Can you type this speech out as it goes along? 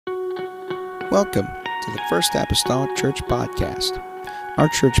Welcome to the First Apostolic Church Podcast. Our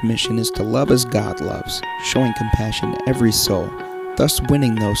church mission is to love as God loves, showing compassion to every soul, thus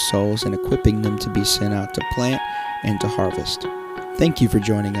winning those souls and equipping them to be sent out to plant and to harvest. Thank you for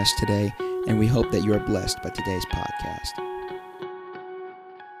joining us today, and we hope that you are blessed by today's podcast.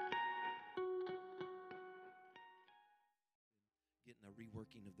 Getting a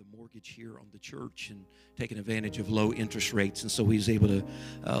reworking of the mortgage here on the church and taking advantage of low interest rates. And so he was able to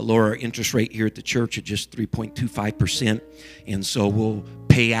lower our interest rate here at the church at just 3.25%. And so we'll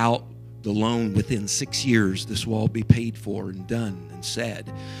pay out the loan within 6 years. This will all be paid for and done and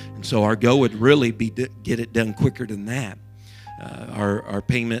said. And so our goal would really be to get it done quicker than that. Our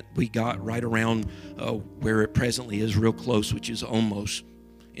payment, we got right around where it presently is, real close, which is almost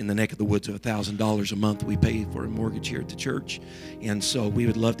in the neck of the woods of $1,000 a month we pay for a mortgage here at the church. And so we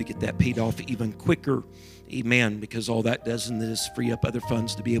would love to get that paid off even quicker. Amen. Because all that does is free up other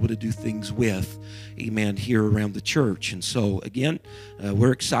funds to be able to do things with. Amen. Here around the church. And so, again,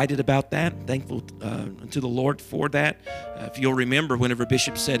 we're excited about that. Thankful to the Lord for that. If you'll remember, whenever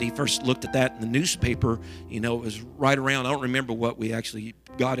Bishop said he first looked at that in the newspaper, it was right around, I don't remember what we actually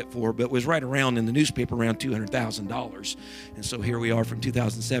got it for, but it was right around in the newspaper around $200,000. And so here we are from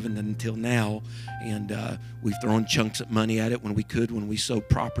 2007 until now. And we've thrown chunks of money at it when we could, when we sold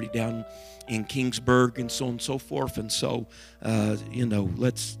property down in Kingsburg and so on and so forth. And so,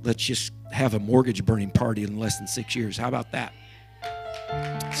 let's just have a mortgage burning party in less than 6 years. How about that?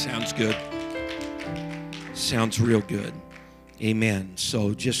 Sounds good. Sounds real good. Amen.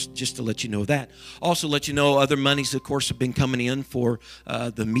 So just to let you know that. Also let you know other monies, of course, have been coming in for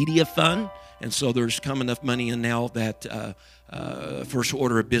the media fund. And so there's come enough money in now that first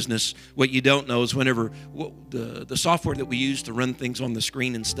order of business. What you don't know is whenever the software that we use to run things on the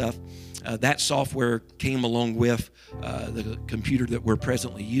screen and stuff, that software came along with the computer that we're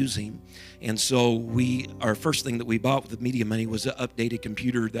presently using. And so our first thing that we bought with the media money was an updated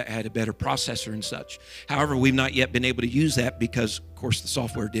computer that had a better processor and such. However, we've not yet been able to use that because, of course, the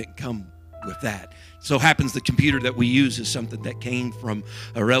software didn't come with that. So happens the computer that we use is something that came from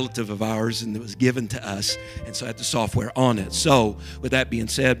a relative of ours and it was given to us, and so I had the software on it. So with that being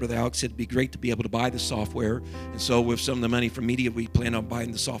said, Brother Alex said it'd be great to be able to buy the software, and so with some of the money from media, we plan on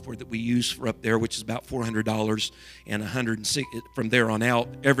buying the software that we use for up there, which is about $400 and $106. From there on out,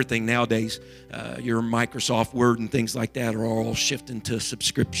 everything nowadays, your Microsoft Word and things like that are all shifting to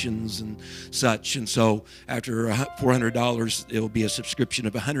subscriptions and such, and so after $400, it'll be a subscription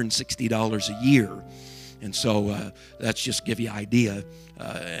of $160 a year. And so that's just give you an idea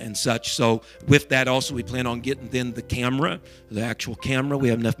and such. So with that also, we plan on getting then the camera, the actual camera. We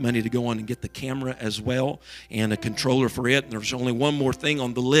have enough money to go on and get the camera as well and a controller for it. And there's only one more thing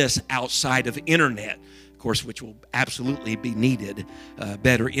on the list outside of internet, of course, which will absolutely be needed,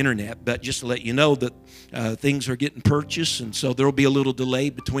 better internet. But just to let you know that things are getting purchased, and so there will be a little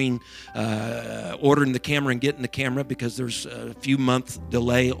delay between ordering the camera and getting the camera because there's a few month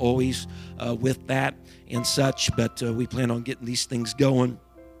delay always with that and such. But we plan on getting these things going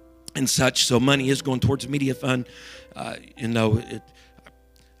and such. So money is going towards the media fund. I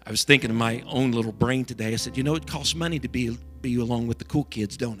was thinking in my own little brain today. I said, it costs money to be along with the cool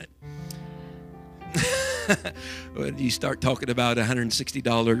kids, don't it? When you start talking about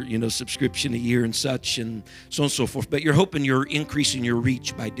 $160, subscription a year and such, and so on and so forth. But you're hoping you're increasing your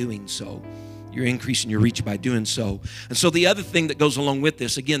reach by doing so. You're increasing your reach by doing so. And so the other thing that goes along with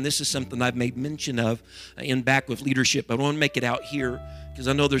this, again, this is something I've made mention of in Back with Leadership. I want to make it out here because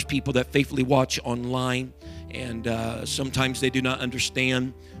I know there's people that faithfully watch online, and sometimes they do not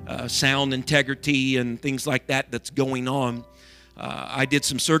understand sound integrity and things like that that's going on. I did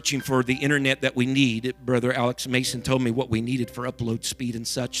some searching for the internet that we need. Brother Alex Mason told me what we needed for upload speed and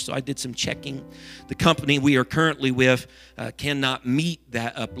such, so I did some checking. The company we are currently with cannot meet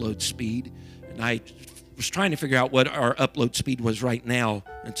that upload speed, and I was trying to figure out what our upload speed was right now.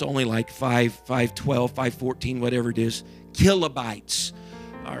 It's only like 512, 514, whatever it is, kilobytes,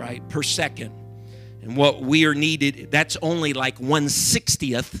 all right, per second. And what we are needed, that's only like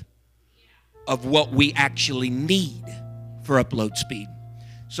 1/60th of what we actually need for upload speed.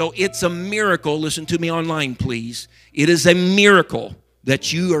 So it's a miracle. Listen to me online, please. It is a miracle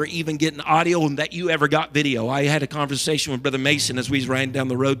that you are even getting audio and that you ever got video. I had a conversation with Brother Mason as we was riding down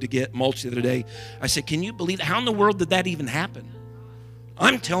the road to get mulch the other day. I said, can you believe it? How in the world did that even happen?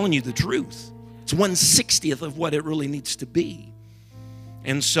 I'm telling you the truth. It's 1/60th of what it really needs to be.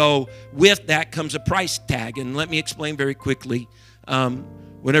 And so with that comes a price tag. And let me explain very quickly.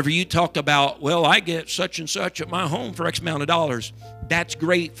 Whenever you talk about, well, I get such and such at my home for X amount of dollars, that's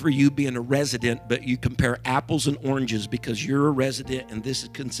great for you being a resident, but you compare apples and oranges because you're a resident and this is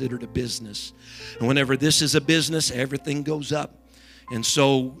considered a business. And whenever this is a business, everything goes up. And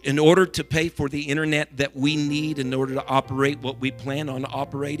so in order to pay for the internet that we need in order to operate what we plan on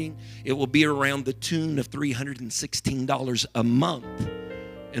operating, it will be around the tune of $316 a month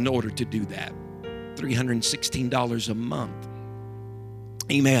in order to do that. $316 a month.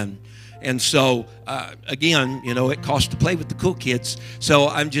 Amen. And so, again, you know, it costs to play with the cool kids. So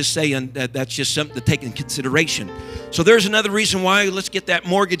I'm just saying that that's just something to take in consideration. So there's another reason why let's get that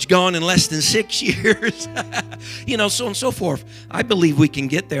mortgage gone in less than 6 years. You know, so on and so forth. I believe we can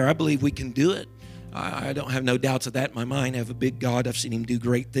get there. I believe we can do it. I don't have no doubts of that in my mind. I have a big God. I've seen him do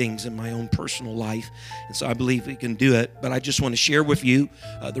great things in my own personal life. And so I believe we can do it. But I just want to share with you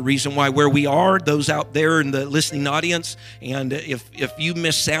the reason why where we are, those out there in the listening audience. And if you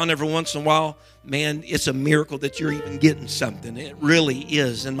miss sound every once in a while, man, it's a miracle that you're even getting something. It really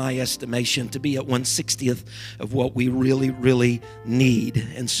is, in my estimation, to be at 1/60th of what we really, really need.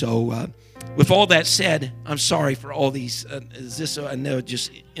 And so with all that said, I'm sorry for all these, I know,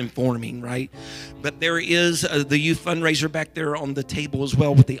 just informing, right? But there is the youth fundraiser back there on the table as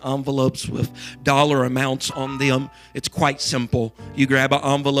well with the envelopes with dollar amounts on them. It's quite simple. You grab an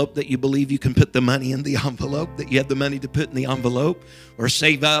envelope that you believe you can put the money in the envelope, that you have the money to put in the envelope, or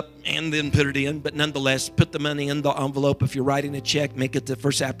save up and then put it in. But nonetheless, put the money in the envelope. If you're writing a check, make it to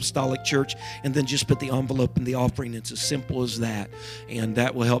First Apostolic Church, and then just put the envelope in the offering. It's as simple as that. And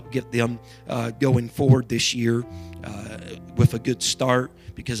that will help get them going forward this year with a good start.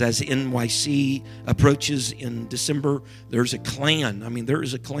 Because as NYC approaches in December, there's a clan. I mean, there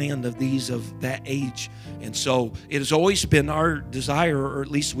is a clan of these of that age. And so it has always been our desire, or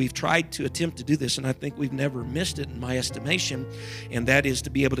at least we've tried to attempt to do this, and I think we've never missed it in my estimation, and that is to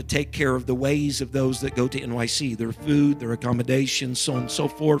be able to take care of the ways of those that go to NYC, their food, their accommodations, so on and so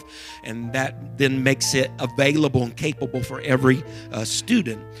forth, and that then makes it available and capable for every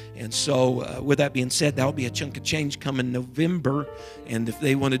student. And so with that being said, that'll be a chunk of change coming November, and if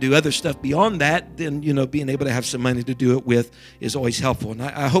they want to do other stuff beyond that, then, you know, being able to have some money to do it with is always helpful. And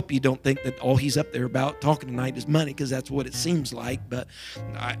I hope you don't think that all he's up there about talking tonight is money, because that's what it seems like. But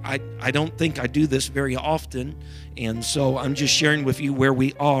I don't think I do this very often. And so I'm just sharing with you where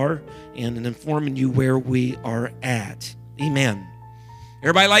we are and informing you where we are at. Amen.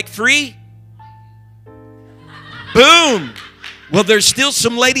 Everybody like free? Boom. Well, there's still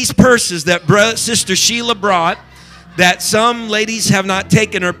some ladies' purses that Sister Sheila brought that some ladies have not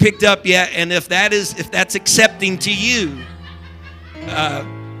taken or picked up yet, and if that's accepting to you,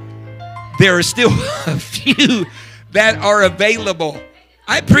 there are still a few that are available.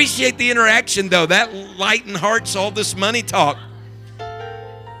 I appreciate the interaction, though. That lighten hearts all this money talk.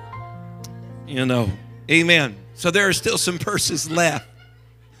 You know, amen. So there are still some purses left.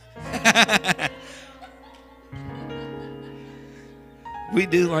 We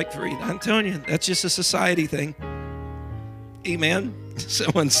do like free. I'm telling you, that's just a society thing. Amen.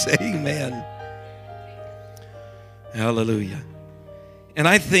 Someone say amen. Hallelujah. And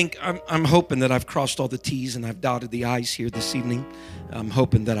I think, I'm hoping that I've crossed all the T's and I've dotted the I's here this evening. I'm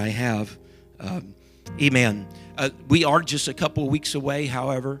hoping that I have. Amen. We are just a couple of weeks away,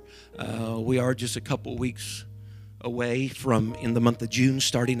 however. We are just a couple of weeks away from, in the month of June,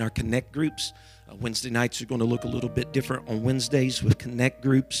 starting our Connect groups. Wednesday nights are going to look a little bit different on Wednesdays with Connect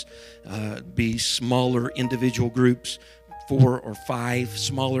groups. Be smaller individual groups, 4 or 5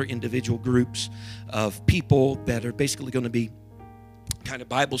 smaller individual groups of people that are basically going to be kind of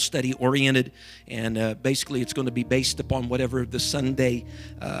Bible study oriented, and basically it's going to be based upon whatever the Sunday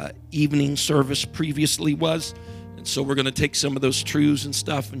evening service previously was. And so we're going to take some of those truths and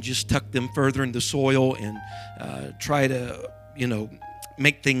stuff and just tuck them further in the soil and try to, you know,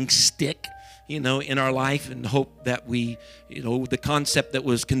 make things stick, you know, in our life, and hope that we, you know, the concept that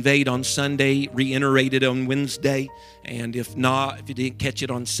was conveyed on Sunday, reiterated on Wednesday. And if not, if you didn't catch it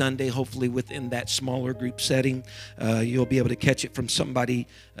on Sunday, hopefully within that smaller group setting, you'll be able to catch it from somebody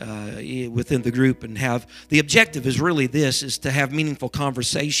within the group and have, the objective is really this, is to have meaningful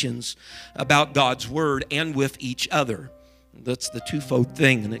conversations about God's Word and with each other. That's the twofold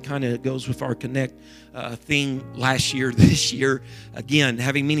thing, and it kind of goes with our Connect theme last year, this year. Again,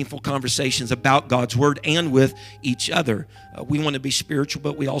 having meaningful conversations about God's Word and with each other. We want to be spiritual,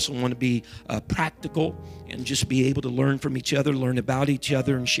 but we also want to be practical and just be able to learn from each other, learn about each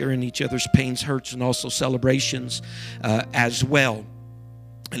other, and share in each other's pains, hurts, and also celebrations as well.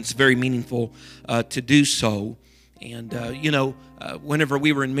 And it's very meaningful to do so. And, you know, whenever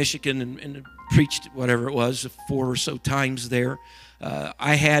we were in Michigan and preached whatever it was 4 or so times there,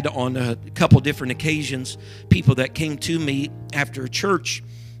 I had on a couple different occasions people that came to me after church,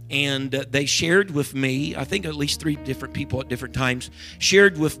 and they shared with me, I think at least 3 different people at different times,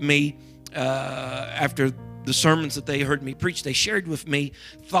 shared with me after the sermons that they heard me preach, they shared with me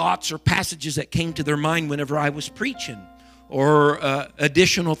thoughts or passages that came to their mind whenever I was preaching, or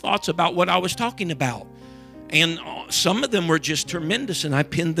additional thoughts about what I was talking about. And some of them were just tremendous, and I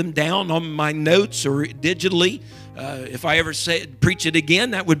pinned them down on my notes or digitally. If I ever preach it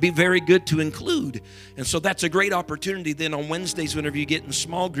again, that would be very good to include. And so that's a great opportunity then on Wednesdays whenever you get in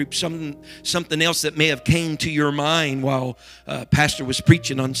small groups, something else that may have came to your mind while Pastor was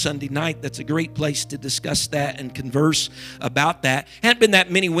preaching on Sunday night. That's a great place to discuss that and converse about that. It hadn't been that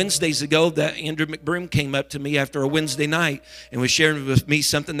many Wednesdays ago that Andrew McBroom came up to me after a Wednesday night and was sharing with me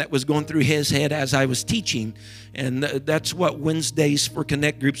something that was going through his head as I was teaching. And that's what Wednesdays for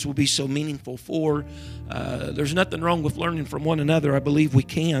Connect groups will be so meaningful for. There's nothing wrong with learning from one another. I believe we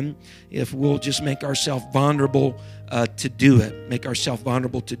can if we'll just make ourselves vulnerable to do it. Make ourselves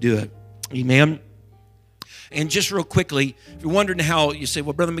vulnerable to do it. Amen. And just real quickly, if you're wondering how, you say,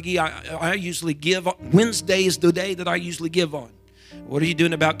 well, Brother McGee, I usually give, Wednesday is the day that I usually give on. What are you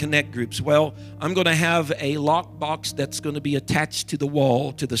doing about Connect groups? Well, I'm going to have a lock box that's going to be attached to the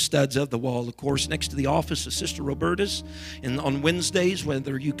wall, to the studs of the wall, of course, next to the office of Sister Roberta's. And on Wednesdays,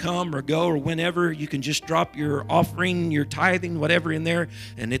 whether you come or go or whenever, you can just drop your offering, your tithing, whatever in there,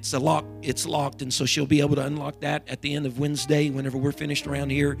 and it's locked. And so she'll be able to unlock that at the end of Wednesday whenever we're finished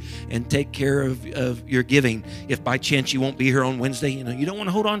around here and take care of your giving. If by chance you won't be here on Wednesday, you don't want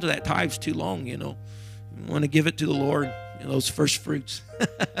to hold on to that tithes too long, You want to give it to the Lord. Those first fruits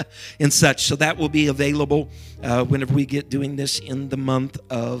and such. So that will be available whenever we get doing this in the month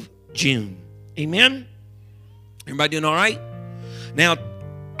of June. Amen? Everybody doing all right? Now,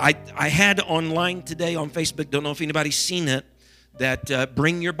 I had online today on Facebook, don't know if anybody's seen it, that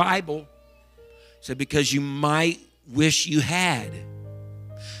bring your Bible. So because you might wish you had.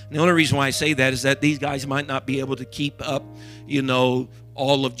 And the only reason why I say that is that these guys might not be able to keep up,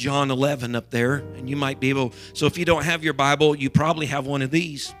 all of John 11 up there, and you might be able. So if you don't have your Bible, you probably have one of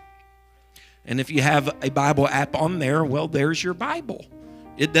these. And if you have a Bible app on there, well, there's your Bible.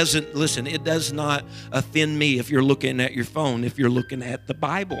 It does not offend me if you're looking at your phone, if you're looking at the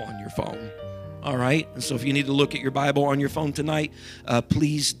Bible on your phone. All right? And so if you need to look at your Bible on your phone tonight,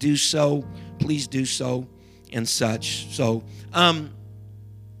 please do so. Please do so and such. So,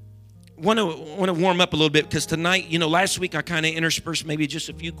 want to warm up a little bit because tonight, last week I kind of interspersed maybe just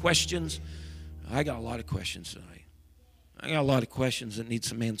a few questions. I got a lot of questions tonight. I got a lot of questions that need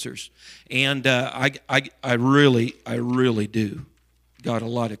some answers, and I really do got a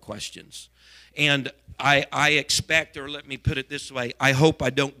lot of questions, and I expect, or let me put it this way, I hope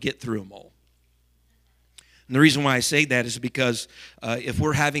I don't get through them all. And the reason why I say that is because if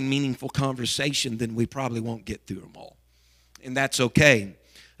we're having meaningful conversation, then we probably won't get through them all, and that's okay.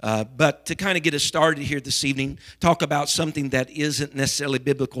 But to kind of get us started here this evening, talk about something that isn't necessarily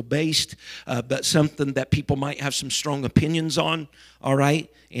biblical based, but something that people might have some strong opinions on, all right?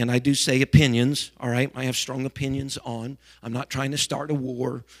 And I do say opinions, all right? I have strong opinions on. I'm not trying to start a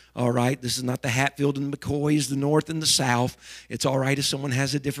war, all right? This is not the Hatfield and McCoys, the North and the South. It's all right if someone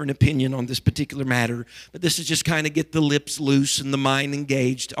has a different opinion on this particular matter, but this is just kind of get the lips loose and the mind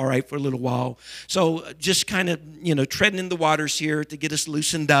engaged, all right, for a little while. So just kind of, treading in the waters here to get us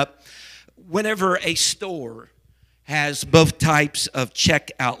loosened up. Whenever a store has both types of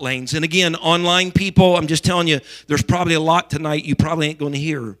checkout lanes. And again, online people, I'm just telling you, there's probably a lot tonight you probably ain't going to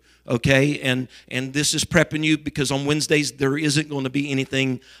hear, okay? And this is prepping you because on Wednesdays there isn't going to be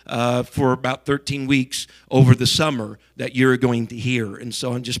anything for about 13 weeks over the summer that you're going to hear. And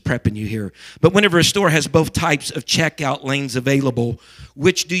so I'm just prepping you here. But whenever a store has both types of checkout lanes available,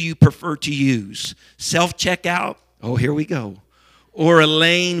 which do you prefer to use? Self-checkout? Oh, here we go. Or a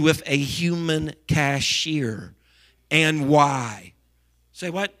lane with a human cashier? And why? Say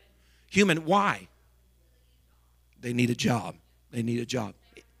what? Human, why? They need a job. They need a job.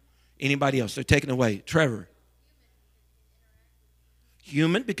 Anybody else? They're taken away. Trevor.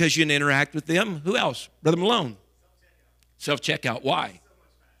 Human, because you can interact with them. Who else? Brother Malone. Self-checkout. Why?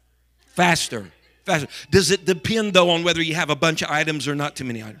 Faster. Does it depend, though, on whether you have a bunch of items or not too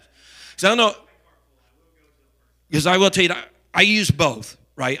many items? So I don't know. Because I will tell you, I use both,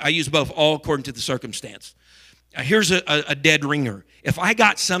 right? I use both, all according to the circumstance. Here's a dead ringer. If I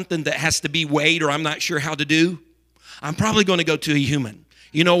got something that has to be weighed or I'm not sure how to do, I'm probably going to go to a human.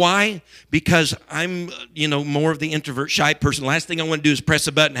 You know why? Because I'm, more of the introvert, shy person. Last thing I want to do is press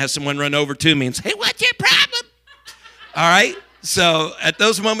a button and have someone run over to me and say, hey, what's your problem? All right? So at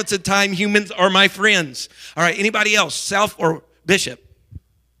those moments of time, humans are my friends. All right, anybody else? Self or Bishop.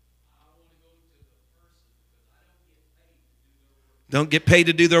 Don't get paid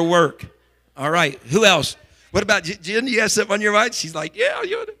to do their work. All right. Who else? What about Jen? You have something on your mind? She's like, yeah.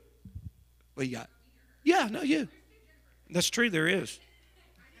 What you got? Yeah, no, you. That's true. There is.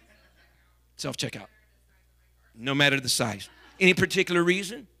 Self-checkout. No matter the size. Any particular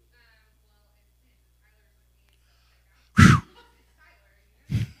reason? Whew.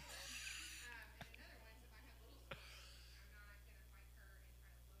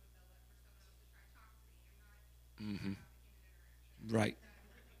 Mm-hmm. Right.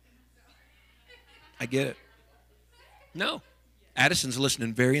 I get it. No. Addison's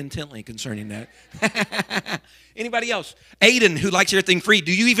listening very intently concerning that. Anybody else? Aiden, who likes everything free,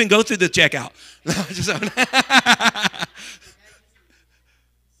 do you even go through the checkout?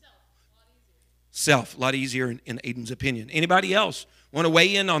 Self, a lot easier in Aiden's opinion. Anybody else want to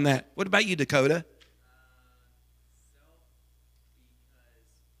weigh in on that? What about you, Dakota?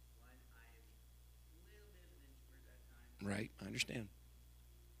 Right, I understand.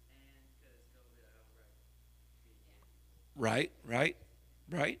 Right.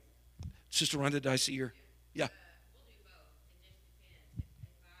 Sister Rhonda, did I see your? Yeah.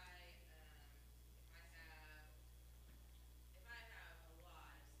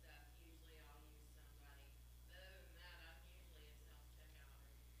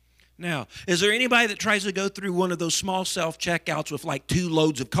 Now, is there anybody that tries to go through one of those small self-checkouts with like 2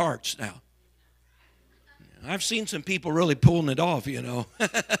 loads of carts now? I've seen some people really pulling it off,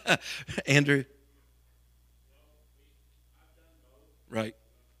 Andrew? Right.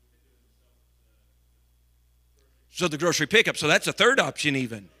 So the grocery pickup, so that's a third option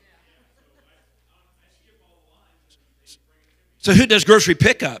even. So who does grocery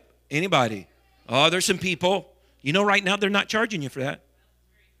pickup? Anybody? Oh, there's some people. Right now they're not charging you for that.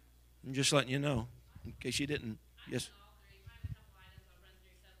 I'm just letting you know, in case you didn't. Yes.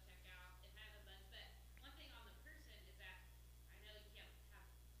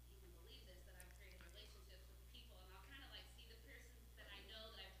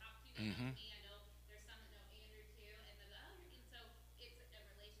 Mm-hmm.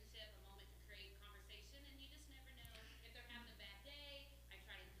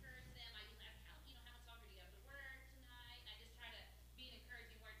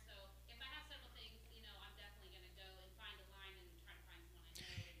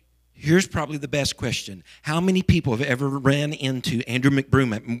 Here's probably the best question. How many people have ever ran into Andrew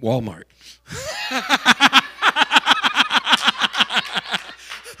McBroom at Walmart?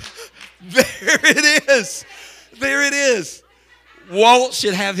 There it is. There it is. Walt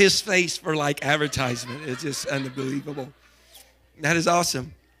should have his face for like advertisement. It's just unbelievable. That is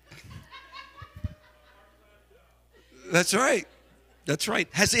awesome. That's right. That's right.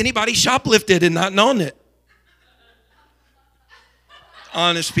 Has anybody shoplifted and not known it?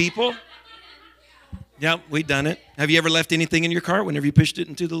 Honest people. Yeah, we've done it. Have you ever left anything in your cart whenever you pushed it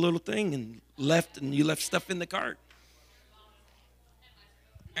into the little thing and you left stuff in the cart?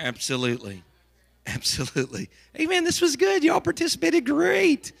 Absolutely. Absolutely. Amen. This was good. Y'all participated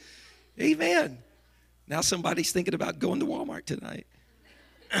great. Amen. Now somebody's thinking about going to Walmart tonight.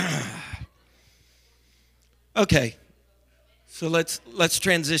 Okay. So let's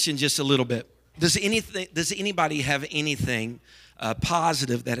transition just a little bit. Does anybody have anything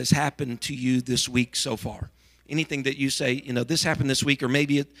positive that has happened to you this week so far? Anything that you say, this happened this week, or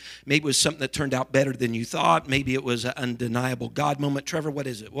maybe it was something that turned out better than you thought. Maybe it was an undeniable God moment. Trevor, what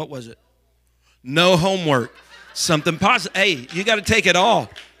is it? What was it? No homework. Something positive. Hey, you got to take it all.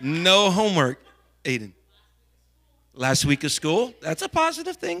 No homework. Aiden. Last week of school. That's a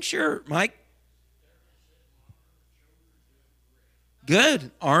positive thing. Sure. Mike.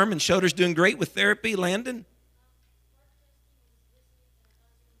 Good. Arm and shoulders doing great with therapy. Landon.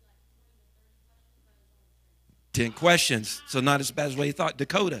 Ten questions. So not as bad as what you thought.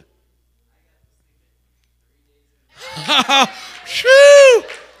 Dakota. Shoo!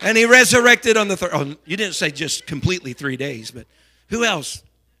 And he resurrected on the third. Oh, you didn't say just completely 3 days, but who else?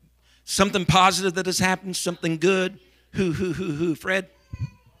 Something positive that has happened, something good. Who? Fred?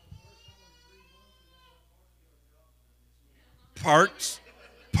 Parts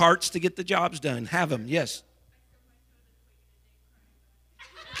to get the jobs done. Have them, yes.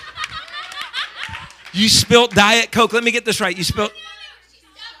 You spilt Diet Coke. Let me get this right.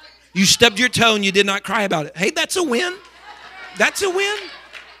 You stubbed your toe and you did not cry about it. Hey, that's a win. That's a win.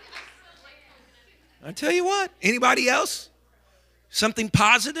 I tell you what. Anybody else? Something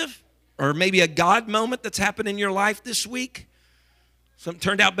positive? Or maybe a God moment that's happened in your life this week? Something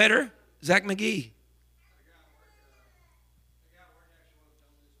turned out better? Zach McGee.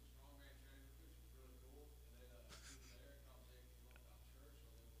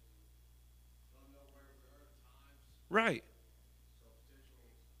 Right.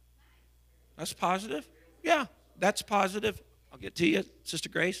 That's positive. Yeah, that's positive. I'll get to you, Sister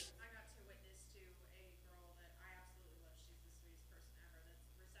Grace. I got to witness to a girl that I absolutely love. She's the sweetest person ever. That's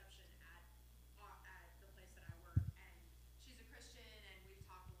the reception at the place that I work, and she's a Christian, and we've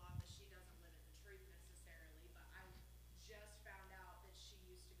talked a lot, but she doesn't live in the truth necessarily. But I just found out that she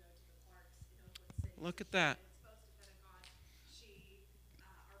used to go to the Clarks in Oakland City. Look So at that. she's been exposed to Pentecost. She,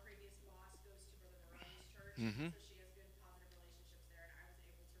 our previous boss, goes to Brother Maroney's church, Mm-hmm. so she has good positive relationships there, and I was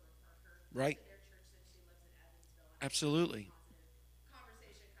able to refer her Right. to their church since she lives in Evansville. And Absolutely.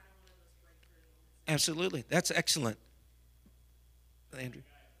 conversation, kind of one of those breakthrough moments. Absolutely. That's excellent. Andrew.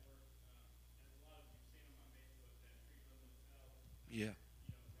 Yeah.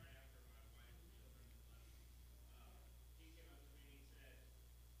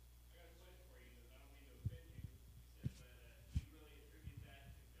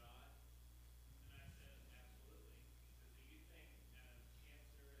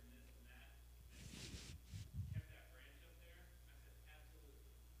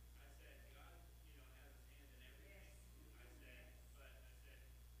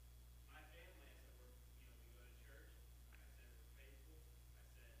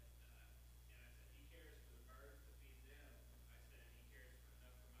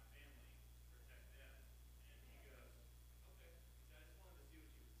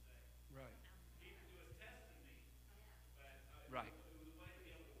 Right. Right.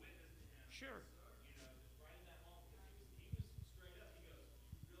 Sure.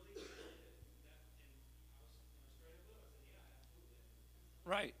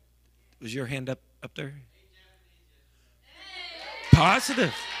 Right. Was your hand up there?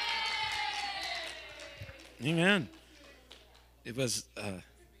 Positive. Amen. It was.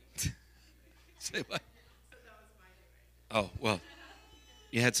 Say what? Oh well,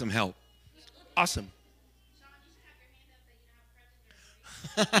 you had some help. Awesome.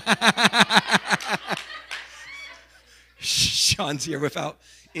 Sean's here without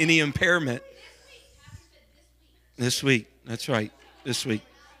any impairment. This week. That's right. This week.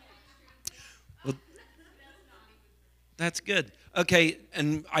 Well, that's good. Okay,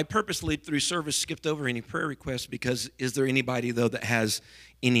 and I purposely through service skipped over any prayer requests because is there anybody though that has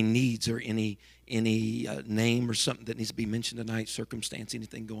any needs or any name or something that needs to be mentioned tonight, circumstance,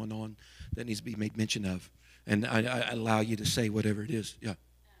 anything going on that needs to be made mention of? And I allow you to say whatever it is. Yeah.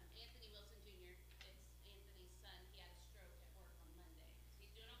 Anthony Wilson Jr. It's Anthony's son. He had a stroke at work on Monday.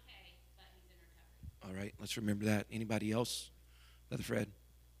 He's doing okay, but he's in recovery. All right, let's remember that. Anybody else? Brother Fred?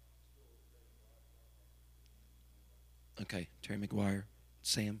 Okay, Terry McGuire.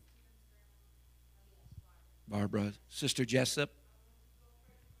 Sam? Barbara? Sister Jessup?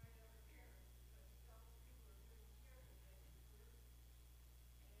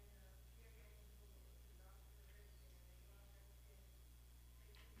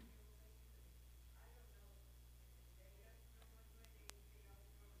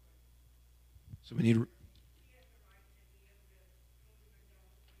 So we need...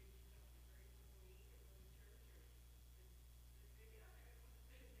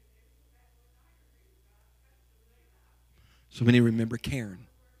 So we need to remember Karen.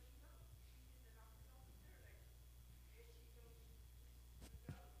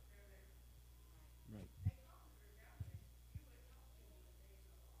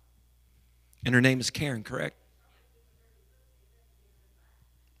 And her name is Karen, correct?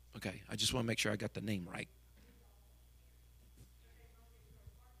 Okay, I just want to make sure I got the name right.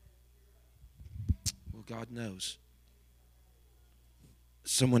 Well, God knows.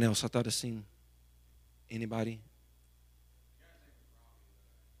 Someone else, I thought I seen anybody.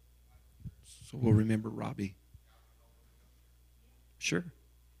 So we'll remember Robbie. Sure.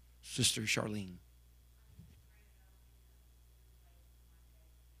 Sister Charlene.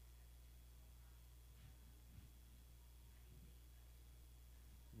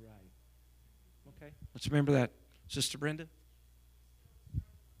 Right. Okay. Let's remember that. Sister Brenda?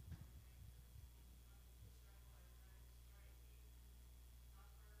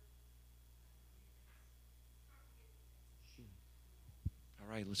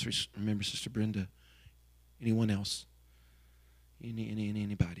 All right, let's remember Sister Brenda. Anyone else?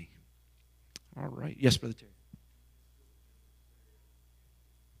 Anybody? All right. Yes, Brother Terry.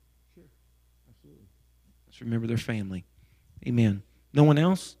 Sure. Absolutely. Let's remember their family. Amen. No one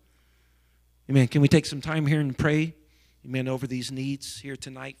else? Amen. Can we take some time here and pray? Amen. Over these needs here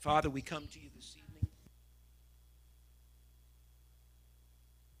tonight. Father, we come to you this evening.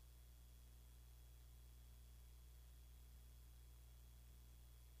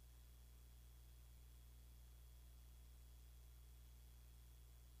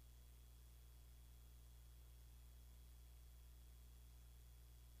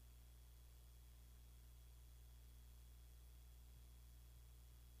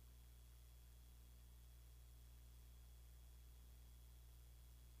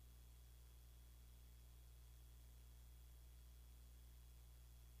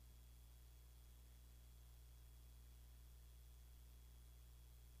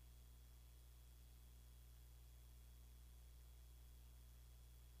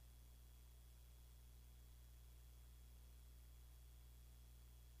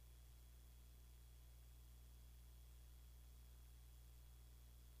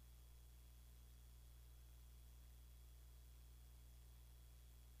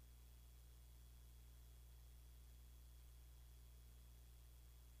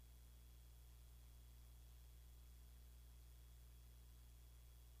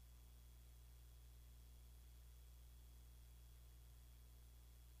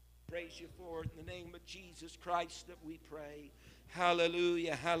 praise you for it. In the name of Jesus Christ that we pray.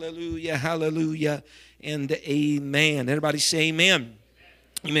 Hallelujah, hallelujah, hallelujah, and amen. Everybody say amen.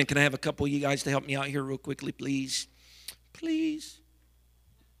 Amen. Can I have a couple of you guys to help me out here real quickly, please? Please.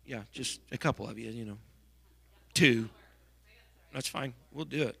 Yeah, just a couple of you, Two. That's fine. We'll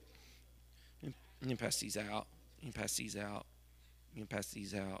do it. You can pass these out. You can pass these out. You can pass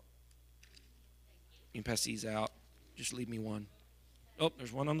these out. You can pass these out. Just leave me one. Oh,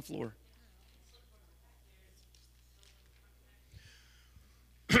 there's one on the floor.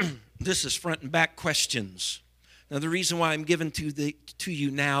 This is front and back questions. Now, the reason why I'm giving to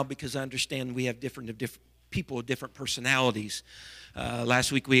you now, because I understand we have different people with different personalities.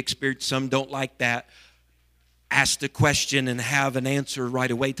 Last week we experienced some don't like that. Ask the question and have an answer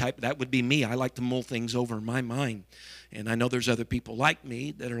right away type. That would be me. I like to mull things over in my mind. And I know there's other people like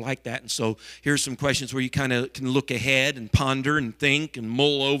me that are like that. And so here's some questions where you kind of can look ahead and ponder and think and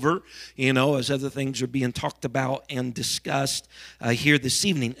mull over, as other things are being talked about and discussed here this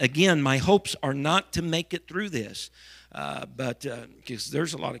evening. Again, my hopes are not to make it through this. But because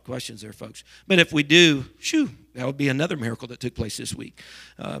there's a lot of questions there, folks. But if we do, that would be another miracle that took place this week.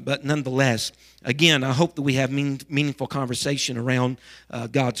 But nonetheless, again, I hope that we have meaningful conversation around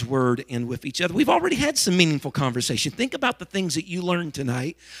God's Word and with each other. We've already had some meaningful conversation. Think about the things that you learned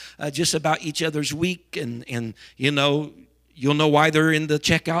tonight, just about each other's week, and you'll know why they're in the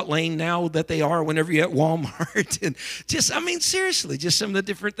checkout lane now that they are whenever you're at Walmart. And seriously, just some of the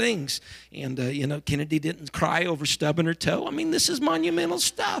different things. And, Kennedy didn't cry over stubbing her toe. This is monumental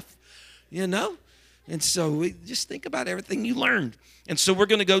stuff, And so we just think about everything you learned. And so we're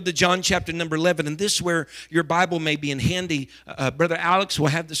going to go to John chapter number 11. And this is where your Bible may be in handy. Brother Alex will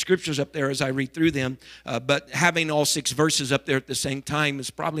have the scriptures up there as I read through them. But having all 6 verses up there at the same time is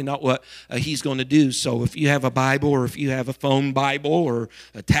probably not what he's going to do. So if you have a Bible, or if you have a phone Bible or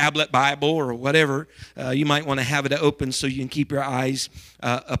a tablet Bible or whatever, you might want to have it open so you can keep your eyes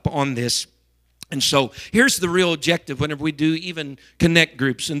up on this. And so here's the real objective whenever we do even connect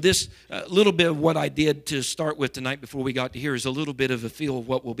groups. And this little bit of what I did to start with tonight before we got to here is a little bit of a feel of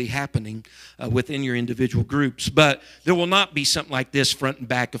what will be happening within your individual groups. But there will not be something like this front and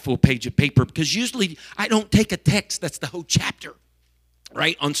back, a full page of paper, because usually I don't take a text that's the whole chapter,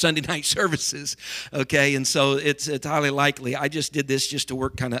 right, on Sunday night services, okay? And so it's highly likely. I just did this just to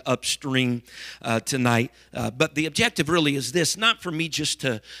work kind of upstream tonight. But the objective really is this, not for me just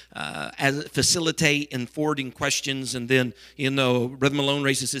to facilitate and forwarding questions and then, Brother Malone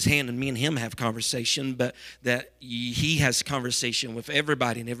raises his hand and me and him have conversation, but that he has conversation with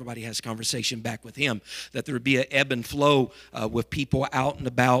everybody and everybody has conversation back with him, that there would be an ebb and flow with people out and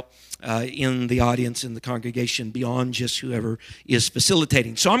about in the audience, in the congregation, beyond just whoever is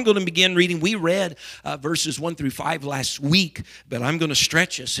facilitating. So I'm going to begin reading. We read verses 1 through 5 last week, but I'm going to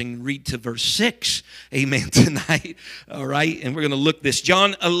stretch us and read to verse 6, amen, tonight, all right? And we're going to look this.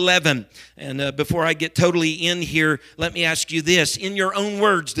 John 11, and before I get totally in here, let me ask you this. In your own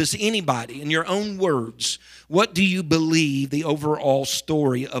words, does anybody, in your own words, what do you believe the overall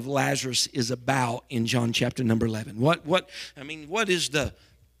story of Lazarus is about in John chapter number 11? What is the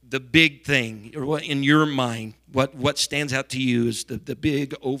big thing, or what in your mind, what stands out to you is the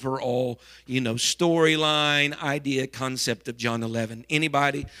big overall, storyline, idea, concept of John 11?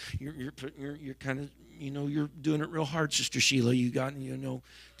 Anybody? You're kind of, you're doing it real hard, Sister Sheila. You got, do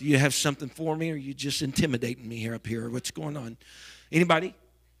you have something for me, or are you just intimidating me here up here? What's going on? Anybody?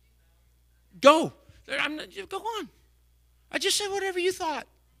 Go. Go on. I just said whatever you thought.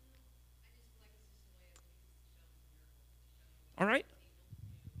 All right.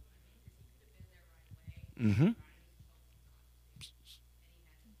 Mm-hmm.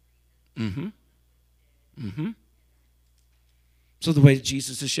 Mm-hmm. Mm-hmm. So the way that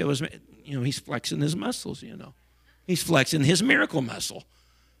Jesus is showing us, he's flexing his muscles, He's flexing his miracle muscle,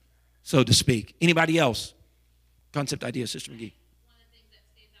 so to speak. Anybody else? Concept, idea, Sister McGee. One of the things that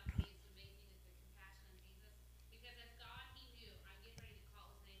stands out to me is amazing is the compassion of Jesus. Because as God, he knew, I'm getting ready to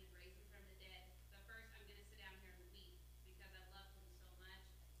call his name and raise him from the dead. But first, I'm going to sit down here and weep because I love him so much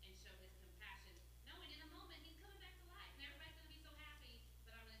and show his compassion. Knowing in a moment he's coming back to life and everybody's going to be so happy.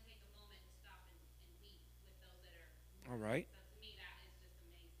 But I'm going to take a moment to stop and weep with those that are. All right. So to me, that is just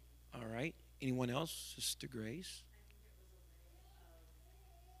amazing. All right. Anyone else? Sister Grace?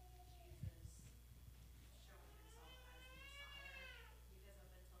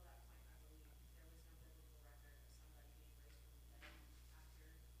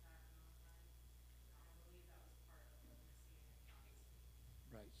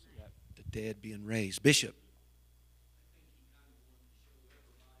 The dead being raised. Bishop.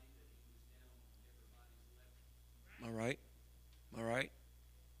 All right. All right.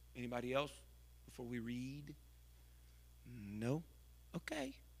 Anybody else before we read? No?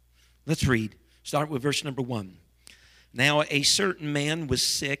 Okay. Let's read. Start with verse number 1. Now a certain man was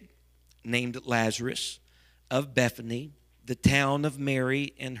sick, named Lazarus, of Bethany, the town of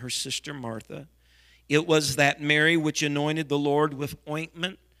Mary and her sister Martha. It was that Mary which anointed the Lord with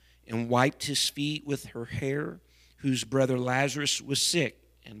ointment and wiped his feet with her hair, whose brother Lazarus was sick.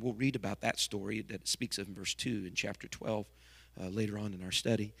 And we'll read about that story that it speaks of in verse 2 in chapter 12 later on in our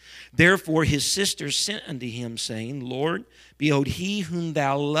study. Therefore his sisters sent unto him, saying, Lord, behold, he whom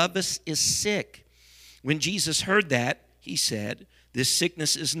thou lovest is sick. When Jesus heard that, he said, This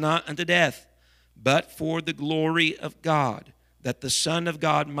sickness is not unto death, but for the glory of God, that the Son of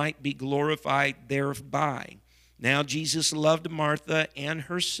God might be glorified thereby. Now Jesus loved Martha and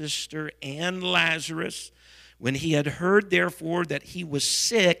her sister and Lazarus. When he had heard, therefore, that he was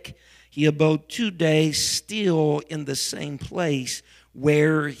sick, he abode 2 days still in the same place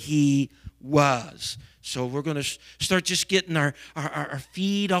where he was. So we're going to start just getting our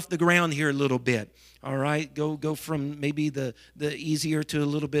feet off the ground here a little bit. All right, go from maybe the easier to a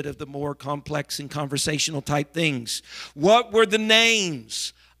little bit of the more complex and conversational type things. What were the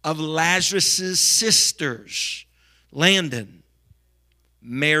names of Lazarus' sisters? Landon,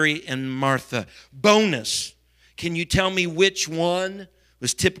 Mary, and Martha. Bonus, can you tell me which one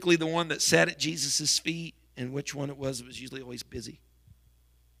was typically the one that sat at Jesus' feet and which one it was usually always busy?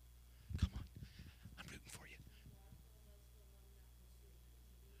 Come on, I'm rooting for you.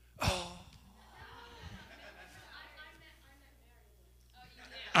 Oh.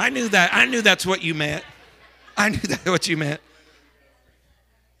 I knew that. I knew that's what you meant. I knew that's what you meant.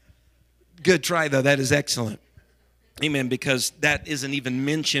 Good try, though. That is excellent. Amen, because that isn't even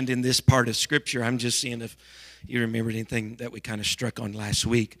mentioned in this part of Scripture. I'm just seeing if you remembered anything that we kind of struck on last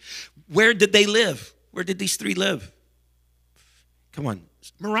week. Where did they live? Where did these three live? Come on.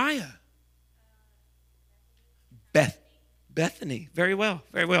 Mariah. Bethany. Very well.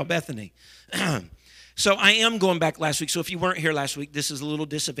 Very well, Bethany. So I am going back last week. So if you weren't here last week, this is a little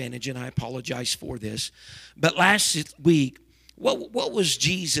disadvantage, and I apologize for this. But last week, what was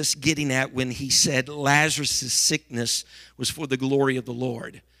Jesus getting at when he said Lazarus' sickness was for the glory of the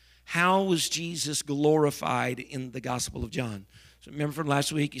Lord? How was Jesus glorified in the Gospel of John? So remember from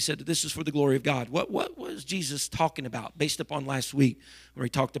last week, he said that this is for the glory of God. What was Jesus talking about based upon last week where he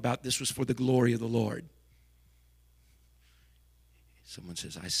talked about this was for the glory of the Lord? Someone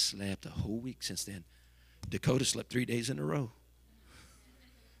says, I slept a whole week since then. Dakota slept 3 days in a row.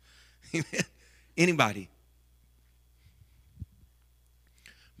 Anybody?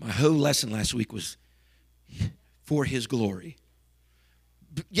 My whole lesson last week was for his glory.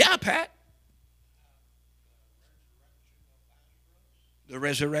 Yeah, Pat. The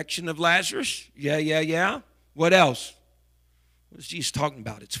resurrection of Lazarus? Yeah. What else? What is Jesus talking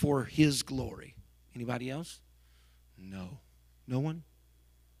about? It's for his glory. Anybody else? No. No one?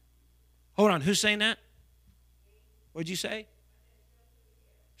 Hold on. Who's saying that? What'd you say?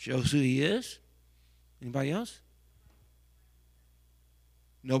 Shows who he is. Anybody else?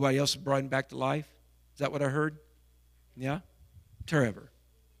 Nobody else brought him back to life? Is that what I heard? Yeah? Trevor.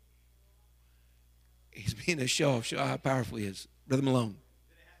 He's being a show off. Show how powerful he is. Brother Malone.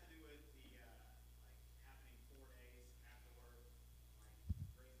 Did it have to do with the happening 4 days afterward,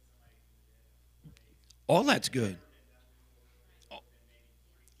 raising somebody from the dead? All that's good.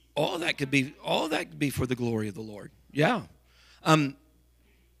 All that could be for the glory of the Lord. Yeah.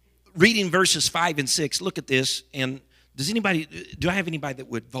 Reading verses 5 and 6. Look at this. And do I have anybody that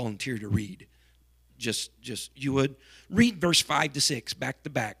would volunteer to read? Just you would read verse 5 to 6 back to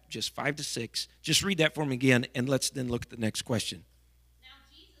back. Just 5 to 6. Just read that for me again, and let's then look at the next question. Now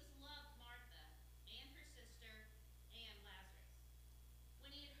Jesus loved Martha and her sister and Lazarus.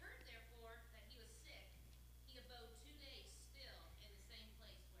 When he had heard, therefore, that he was sick, he abode 2 days still in the same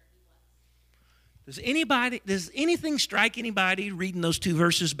place where he was. Does anything strike anybody reading those two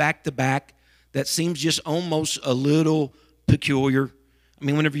verses back to back that seems just almost a little peculiar? I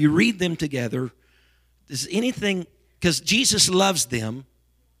mean, whenever you read them together, does anything, because Jesus loves them,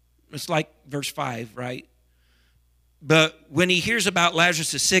 it's like verse 5, right? But when he hears about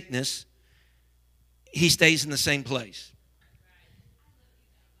Lazarus' sickness, he stays in the same place.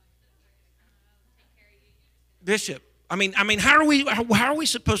 Bishop, I mean, how are we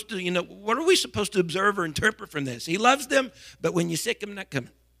supposed to, what are we supposed to observe or interpret from this? He loves them, but when you're sick, I'm not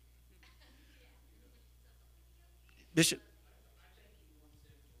coming. Bishop.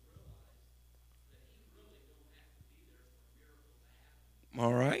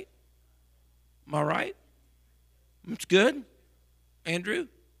 All right. That's good. Andrew?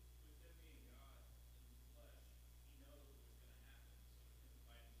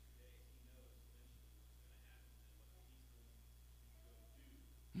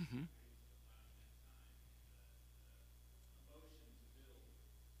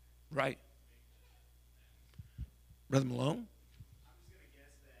 Right. Brother Malone? I'm just going to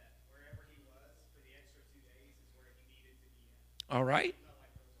guess that wherever he was for the extra 2 days is where he needed to be at. All right. Felt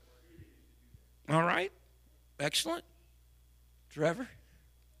like there was a work he needed to do there. All right. Excellent. Trevor?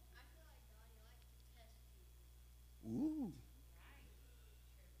 Ooh.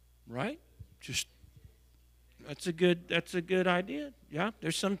 Right? Just that's a good idea. Yeah.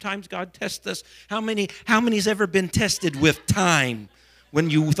 There's sometimes God tests us. How many's ever been tested with time when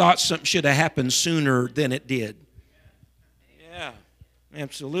you thought something should have happened sooner than it did? Yeah.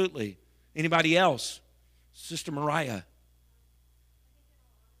 Absolutely. Anybody else? Sister Mariah.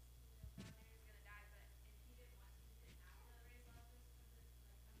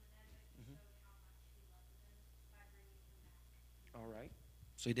 All right.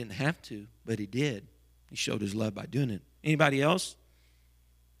 So he didn't have to, but he did. He showed his love by doing it. Anybody else?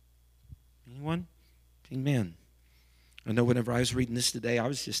 Anyone? Amen. I know whenever I was reading this today, I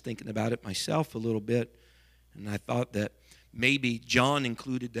was just thinking about it myself a little bit. And I thought that maybe John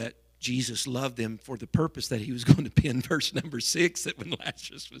included that Jesus loved them for the purpose that he was going to be in verse number 6, that when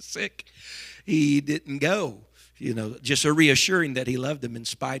Lazarus was sick, he didn't go. You know, just a reassuring that he loved them in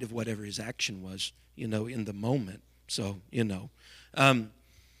spite of whatever his action was, you know, in the moment. So, you know.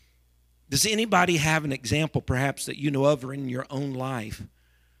 Does anybody have an example perhaps that you know of or in your own life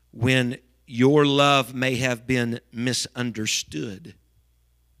when your love may have been misunderstood?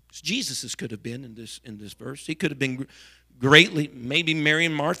 Jesus could have been in this verse. He could have been greatly, maybe Mary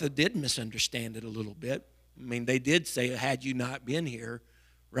and Martha did misunderstand it a little bit. I mean, they did say, had you not been here,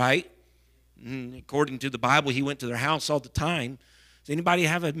 right? And according to the Bible, he went to their house all the time. Does anybody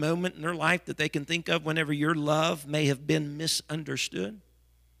have a moment in their life that they can think of whenever your love may have been misunderstood?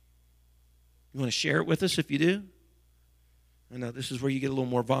 You want to share it with us if you do? I know this is where you get a little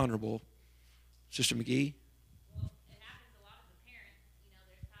more vulnerable. Sister McGee? Well, it happens a lot as a parent. You know,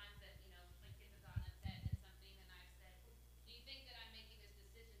 there's times that, you know, my kids have gotten upset at something, and I've said, do you think that I'm making this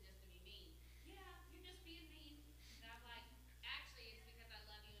decision just to be mean? Yeah, you're just being mean. And I'm like, actually, it's because I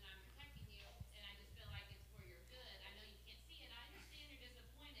love you and I'm protecting you, and I just feel like it's for your good. I know you can't see it. I understand you're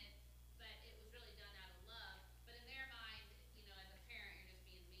disappointed, but it was really done out of love. But in their mind, you know, as a parent, you're just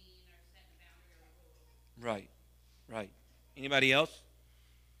being mean or setting a boundary or a rule. Right, right. Anybody else?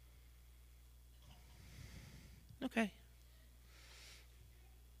 Okay.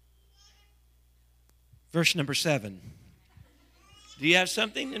 Verse number 7. Do you have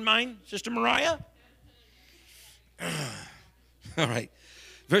something in mind, Sister Mariah? All right.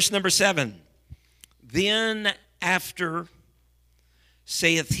 Verse number 7. Then after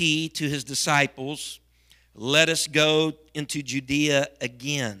saith he to his disciples, let us go into Judea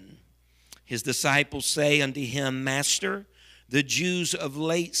again. His disciples say unto him, Master, the Jews of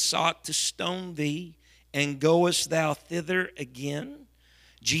late sought to stone thee, and goest thou thither again?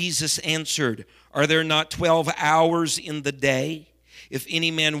 Jesus answered, Are there not 12 hours in the day? If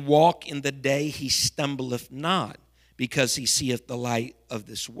any man walk in the day, he stumbleth not, because he seeth the light of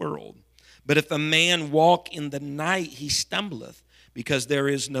this world. But if a man walk in the night, he stumbleth, because there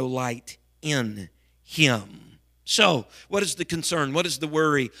is no light in him. So, what is the concern? What is the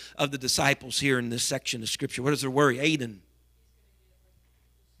worry of the disciples here in this section of Scripture? What is their worry? Aiden.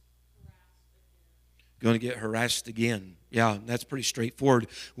 Going to get harassed again. Yeah, that's pretty straightforward.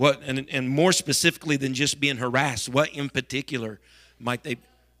 What and more specifically than just being harassed, what in particular might they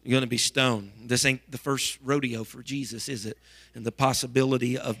going to be stoned? This ain't the first rodeo for Jesus, is it? And the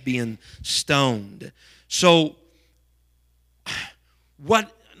possibility of being stoned. So,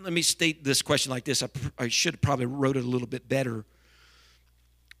 what? Let me state this question like this. I should have probably wrote it a little bit better.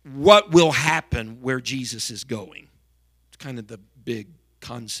 What will happen where Jesus is going? It's kind of the big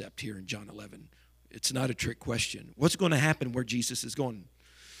concept here in John 11. It's not a trick question. What's going to happen where Jesus is going?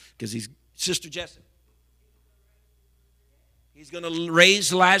 Because Sister Jessup. He's going to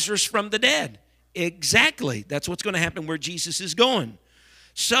raise Lazarus from the dead. Exactly. That's what's going to happen where Jesus is going.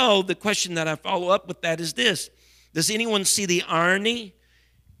 So the question that I follow up with that is this. Does anyone see the irony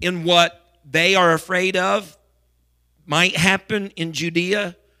in what they are afraid of might happen in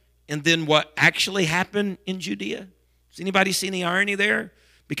Judea and then what actually happened in Judea? Does anybody see any irony there?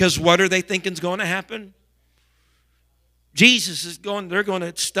 Because what are they thinking is going to happen? Jesus is going, they're going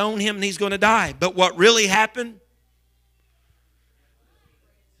to stone him and he's going to die. But what really happened?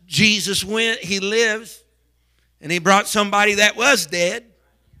 Jesus went, he lives, and he brought somebody that was dead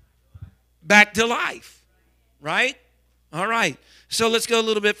back to life. Right? All right. So let's go a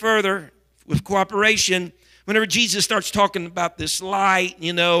little bit further with cooperation. Whenever Jesus starts talking about this light,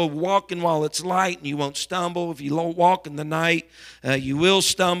 walking while it's light and you won't stumble. If you walk in the night, you will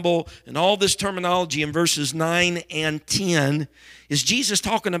stumble. And all this terminology in verses 9 and 10, is Jesus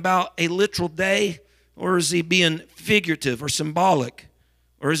talking about a literal day, or is he being figurative or symbolic?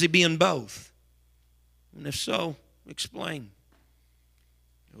 Or is he being both? And if so, explain.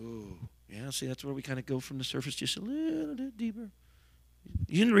 Oh, yeah, see, that's where we kind of go from the surface just a little bit deeper.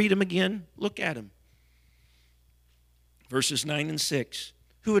 You can read them again. Look at them. Verses 9 and 6.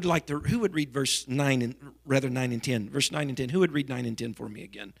 Who would read verse 9 and 10? Verse 9 and 10. Who would read 9 and 10 for me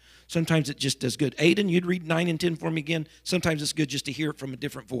again? Sometimes it just does good. Aiden, you'd read 9 and 10 for me again. Sometimes it's good just to hear it from a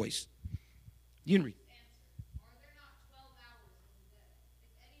different voice. You can read. Are there not 12 hours in the day?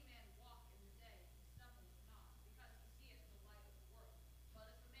 If any man walk in the day, he stumbleth not, because he seeth the light of the world.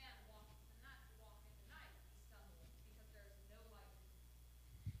 But if a man walk in the night, he stumbleth, because there is no light in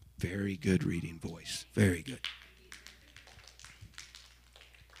him. Very good reading voice. Very good.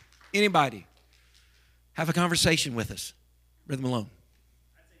 Anybody have a conversation with us? Brother Malone.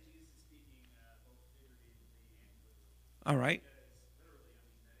 I'd say Jesus is speaking both figuratively and literally. All right. Because literally,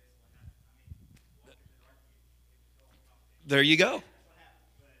 that is what happened. Walk in the dark, you tell him something. There you go. That's what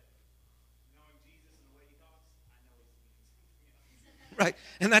happened. But knowing Jesus and the way he talks, I know he's speaking something else. Right.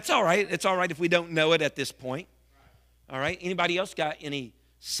 And that's all right. It's all right if we don't know it at this point. All right. Anybody else got any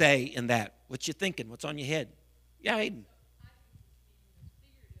say in that? What you thinking? What's on your head? Yeah, Aiden.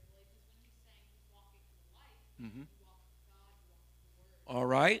 Mm-hmm. All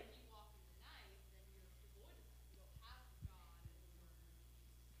right.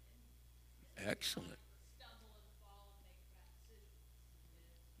 Excellent.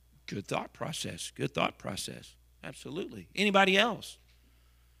 Good thought process. Good thought process. Absolutely. Anybody else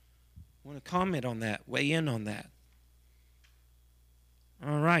want to comment on that? Weigh in on that?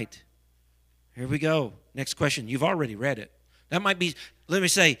 All right. Here we go. Next question. You've already read it. That might be, let me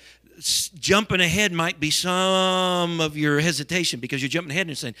say, jumping ahead might be some of your hesitation, because you're jumping ahead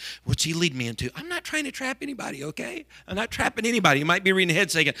and saying, what's he lead me into? I'm not trying to trap anybody, okay? I'm not trapping anybody. You might be reading ahead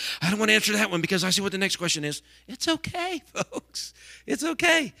saying, I don't want to answer that one because I see what the next question is. It's okay, folks. It's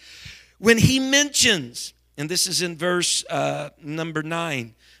okay. When he mentions, and this is in verse number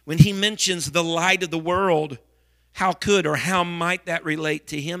 9, when he mentions the light of the world, how could or how might that relate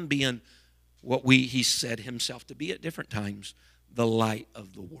to him being what he said himself to be at different times, the light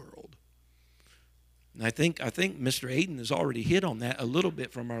of the world? And I think Mr. Aiden has already hit on that a little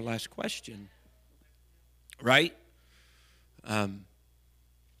bit from our last question, right?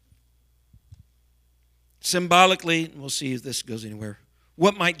 Symbolically, we'll see if this goes anywhere.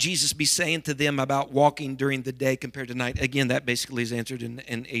 What might Jesus be saying to them about walking during the day compared to night? Again, that basically is answered in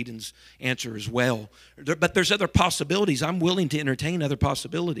Aiden's answer as well. But there's other possibilities. I'm willing to entertain other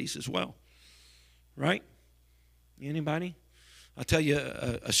possibilities as well. Right? Anybody? I'll tell you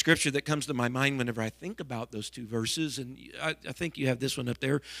a scripture that comes to my mind whenever I think about those two verses, and I think you have this one up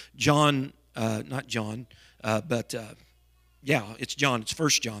there. John, not John, but it's John. It's 1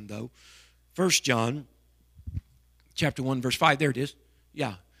 John, though. 1 John, chapter 1, verse 5. There it is.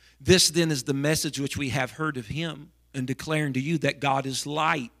 Yeah. This then is the message which we have heard of him and declare unto you, that God is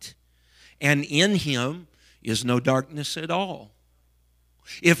light, and in him is no darkness at all.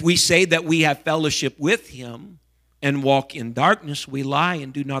 If we say that we have fellowship with him and walk in darkness, we lie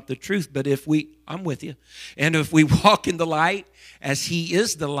and do not the truth. But I'm with you. And if we walk in the light as he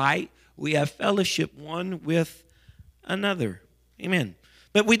is the light, we have fellowship one with another. Amen.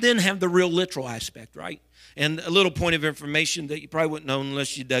 But we then have the real literal aspect, right? And a little point of information that you probably wouldn't know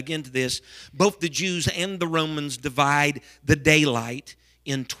unless you dug into this. Both the Jews and the Romans divide the daylight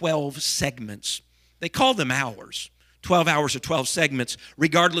in 12 segments. They call them hours. 12 hours or 12 segments,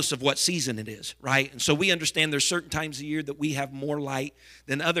 regardless of what season it is, right? And so we understand there's certain times of year that we have more light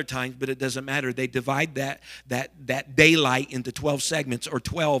than other times, but it doesn't matter. They divide that daylight into 12 segments or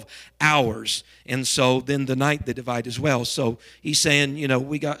 12 hours. And so then the night they divide as well. So he's saying,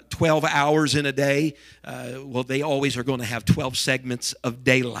 we got 12 hours in a day. Well, they always are going to have 12 segments of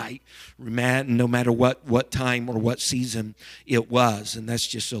daylight, no matter what time or what season it was. And that's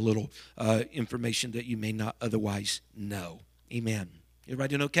just a little information that you may not otherwise know. Amen.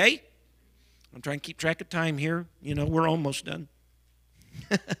 Everybody doing okay? I'm trying to keep track of time here. We're almost done.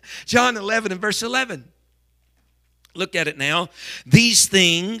 John 11 and verse 11. Look at it now. These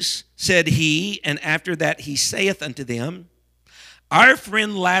things said he, and after that he saith unto them, our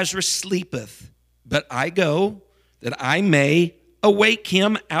friend Lazarus sleepeth, but I go that I may awake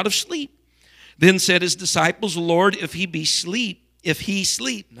him out of sleep. Then said his disciples, Lord, if he be sleep,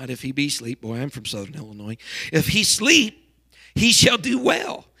 not if he be sleep, boy, I'm from Southern Illinois. If he sleep, he shall do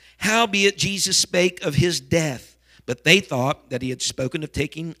well. Howbeit Jesus spake of his death, but they thought that he had spoken of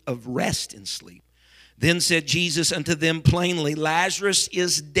taking of rest in sleep. Then said Jesus unto them plainly, Lazarus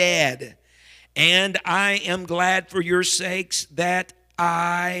is dead, and I am glad for your sakes that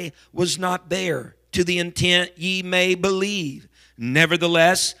I was not there, to the intent ye may believe.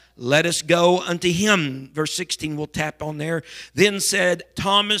 Nevertheless, let us go unto him. Verse 16, we'll tap on there. Then said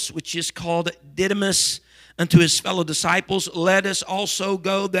Thomas, which is called Didymus, unto his fellow disciples, let us also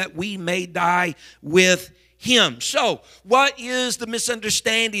go that we may die with him. So, what is the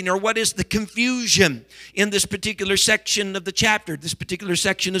misunderstanding or what is the confusion in this particular section of the chapter, this particular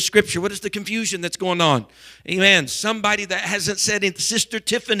section of Scripture? What is the confusion that's going on? Amen. Somebody that hasn't said it, Sister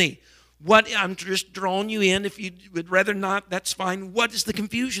Tiffany, I'm just drawing you in. If you would rather not, that's fine. What is the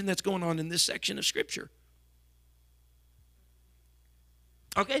confusion that's going on in this section of Scripture?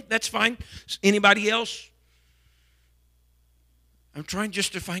 Okay, that's fine. Anybody else? I'm trying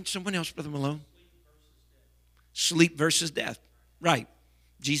just to find someone else, Brother Malone. Sleep versus death. Right.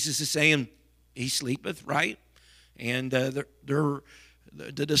 Jesus is saying he sleepeth, right? And the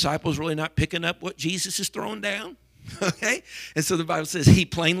disciples really not picking up what Jesus is throwing down. Okay? And so the Bible says he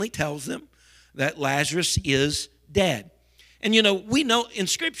plainly tells them that Lazarus is dead. And we know in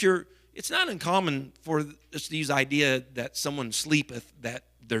Scripture, it's not uncommon for us to use the idea that someone sleepeth, that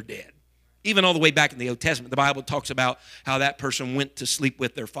they're dead. Even all the way back in the Old Testament, the Bible talks about how that person went to sleep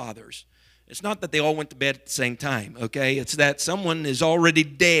with their fathers. It's not that they all went to bed at the same time, okay? It's that someone is already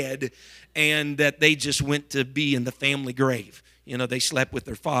dead and that they just went to be in the family grave. They slept with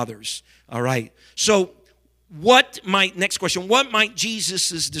their fathers, all right? So next question, what might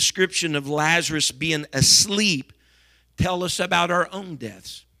Jesus' description of Lazarus being asleep tell us about our own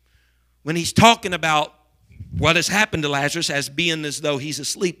deaths? When he's talking about what has happened to Lazarus as being as though he's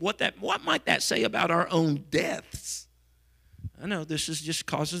asleep, what might that say about our own deaths? I know this just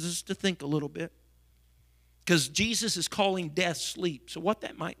causes us to think a little bit. Because Jesus is calling death sleep. So what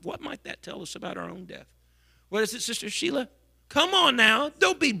might that tell us about our own death? What is it, Sister Sheila? Come on now.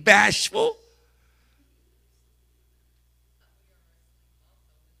 Don't be bashful.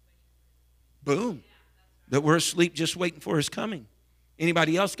 Boom. That we're asleep just waiting for his coming.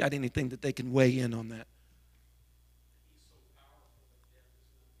 Anybody else got anything that they can weigh in on that?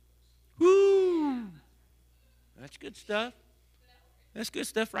 Woo! That's good stuff. That's good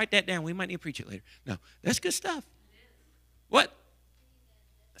stuff. Write that down. We might need to preach it later. No, that's good stuff. What?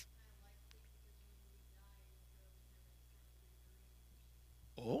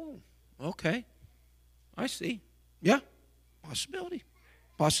 Oh, okay. I see. Yeah, possibility.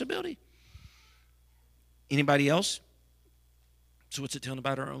 Anybody else? So what's it telling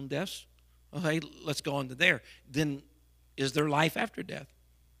about our own deaths? Okay, let's go on to there. Then is there life after death?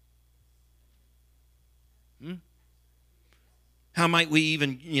 How might we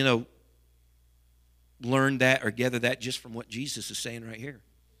even, learn that or gather that just from what Jesus is saying right here?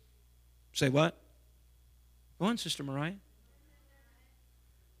 Say what? Go on, Sister Mariah.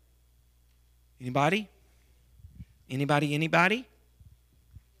 Anybody? Anybody?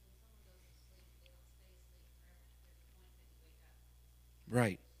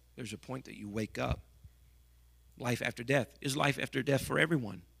 Right. There's a point that you wake up. Life after death. Is life after death for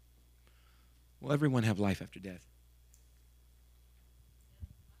everyone? Will everyone have life after death?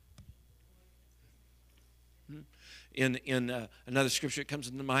 In another scripture that comes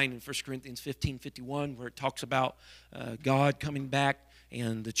into mind in 1 Corinthians 15:51, where it talks about God coming back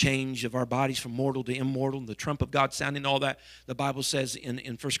and the change of our bodies from mortal to immortal, and the trump of God sounding, all that. The Bible says in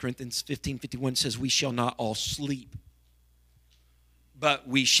 1 Corinthians 15:51, says, we shall not all sleep, but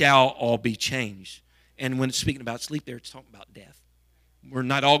we shall all be changed. And when it's speaking about sleep there, it's talking about death. We're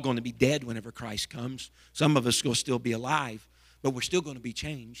not all going to be dead whenever Christ comes. Some of us will still be alive, but we're still going to be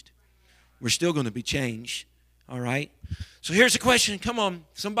changed. We're still going to be changed. All right? So here's the question. Come on.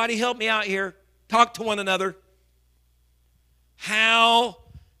 Somebody help me out here. Talk to one another. How,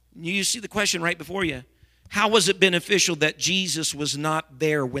 you see the question right before you. How was it beneficial that Jesus was not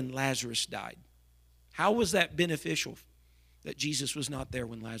there when Lazarus died? How was that beneficial that Jesus was not there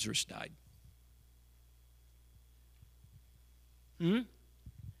when Lazarus died?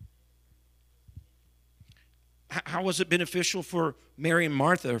 How was it beneficial for Mary and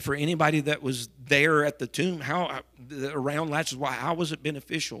Martha, or for anybody that was there at the tomb? Around Lazarus? How was it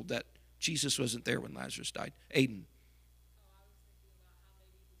beneficial that Jesus wasn't there when Lazarus died? Aiden.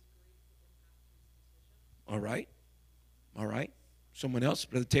 All right. Someone else?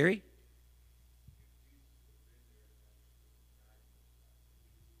 Brother Terry?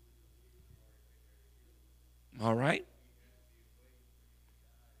 All right.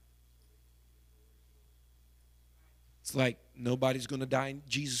 It's like Nobody's going to die in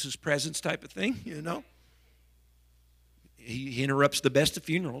Jesus' presence type of thing, you know. He interrupts the best of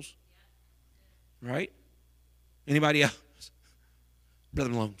funerals. Right? Anybody else?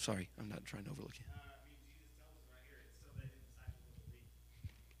 Brother Malone, sorry. I'm not trying to overlook you. Jesus tells us right here, it's so that his disciples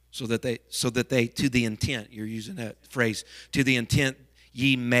will believe. So that they, to the intent, you're using that phrase, to the intent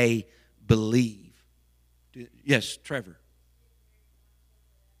ye may believe. Yes, Trevor.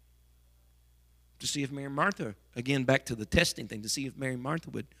 To see if Mary and Martha, again, back to the testing thing, to see if Mary and Martha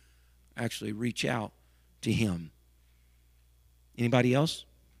would actually reach out to him. Anybody else?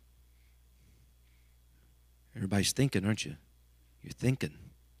 Everybody's thinking, aren't you? You're thinking.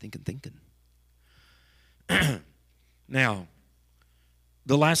 Now,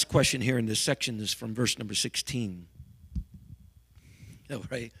 the last question here in this section is from verse number 16. All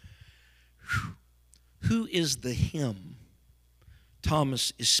right. Who is the him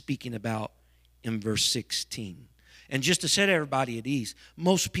Thomas is speaking about in verse 16? And just to set everybody at ease,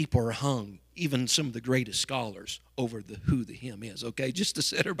 most people are hung, even some of the greatest scholars, over who the him is, okay? Just to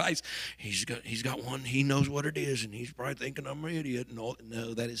set everybody's, he's got one, he knows what it is, and he's probably thinking I'm an idiot. And all.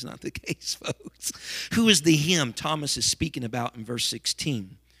 No, that is not the case, folks. Who is the him Thomas is speaking about in verse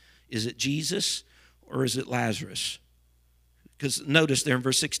 16? Is it Jesus or is it Lazarus? Because notice there in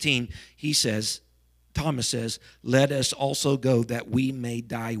verse 16, Thomas says, let us also go that we may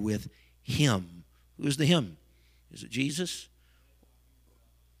die with him. Who is the him? Is it Jesus?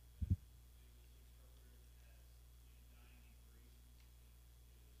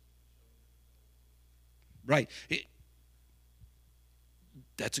 Right.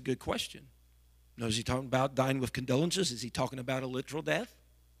 That's a good question. Now, is he talking about dying with condolences? Is he talking about a literal death?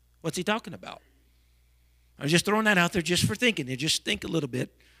 What's he talking about? I'm just throwing that out there just for thinking. You just think a little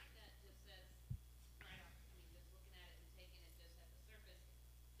bit.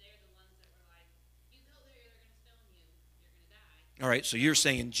 All right, so you're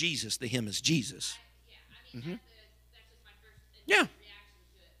saying Jesus, the him is Jesus. That's just my first Yeah. reaction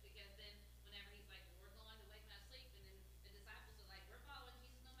to it. Because then whenever he's like, we're going to wake up sleep, and then the disciples are like, we're following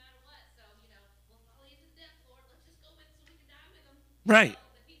Jesus no matter what. So, we'll follow you to death, Lord. Let's just go with so we can die with him. Right. So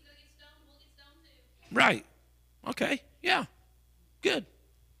if he's going to get stoned, we'll get stoned too. Right. Okay. Yeah. Good.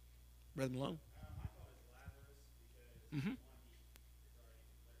 Brother Malone. My thought is Lazarus because Mhm. one, he is already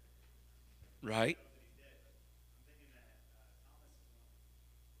declared. Right. That he's dead, but I'm thinking that Thomas is going,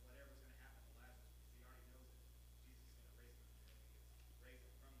 whatever's going to happen to Lazarus, because he already knows that Jesus is going to raise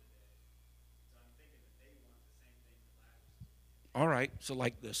him from the dead, raise him from the dead. So I'm thinking that they want the same thing that Lazarus did. All right. So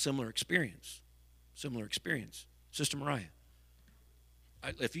like the similar experience. Sister Mariah.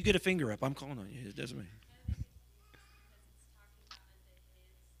 If you get a finger up, I'm calling on you. It doesn't matter.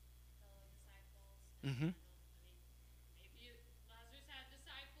 Mm-hmm. Maybe Lazarus had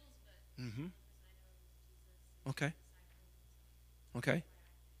disciples, but Mm-hmm. because I know it was Jesus. Okay.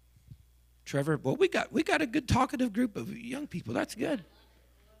 Trevor, well, we got a good talkative group of young people. That's good.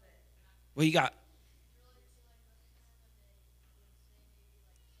 What you got?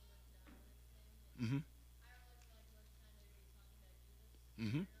 Mm-hmm.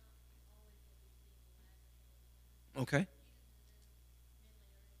 Mm-hmm. Okay.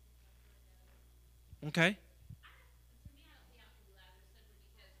 Okay. For me, I don't think it could be Lazarus simply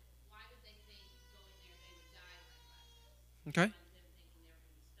because why would they think going there they would die like Lazarus? Okay. Them thinking they were going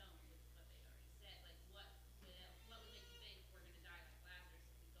to be stoned with what they already said. Like, what would make you think we're going to die like Lazarus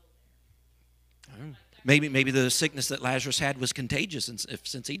if we go there? Maybe the sickness that Lazarus had was contagious, and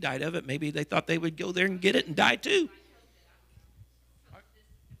since he died of it, maybe they thought they would go there and get it and die too.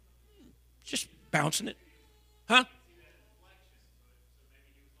 Just bouncing it, huh?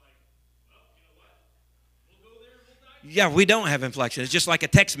 Yeah, we don't have inflection. It's just like a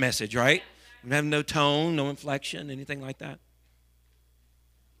text message, right? We have no tone, no inflection, anything like that.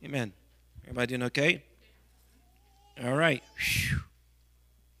 Amen. Everybody doing okay? All right. Whew.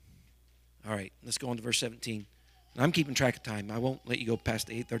 All right, let's go on to verse 17. I'm keeping track of time. I won't let you go past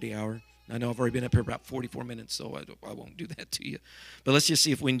the 8:30 hour. I know I've already been up here about 44 minutes, so I won't do that to you. But let's just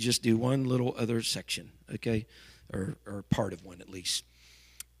see if we can just do one little other section, okay? Or part of one at least.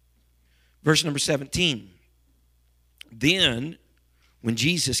 Verse number 17. Then, when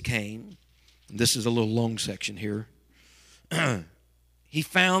Jesus came, this is a little long section here, he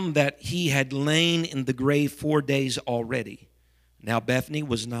found that he had lain in the grave 4 days already. Now Bethany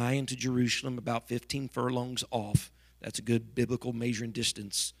was nigh unto Jerusalem, about 15 furlongs off. That's a good biblical measuring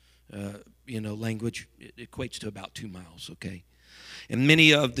distance, language. It equates to about 2 miles, okay? And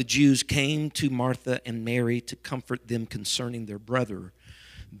many of the Jews came to Martha and Mary to comfort them concerning their brother.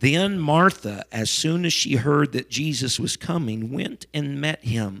 Then Martha, as soon as she heard that Jesus was coming, went and met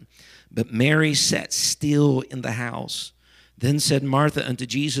him. But Mary sat still in the house. Then said Martha unto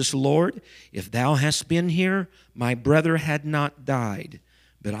Jesus, Lord, if thou hadst been here, my brother had not died.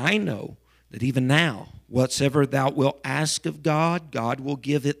 But I know that even now, whatsoever thou wilt ask of God, God will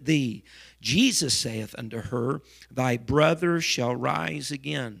give it thee. Jesus saith unto her, Thy brother shall rise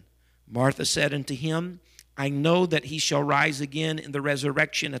again. Martha said unto him, I know that he shall rise again in the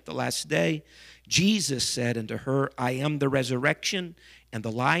resurrection at the last day. Jesus said unto her, I am the resurrection and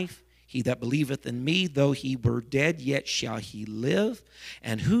the life. He that believeth in me, though he were dead, yet shall he live.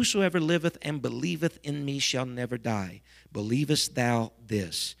 And whosoever liveth and believeth in me shall never die. Believest thou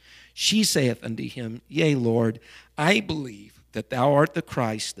this? She saith unto him, Yea, Lord, I believe that thou art the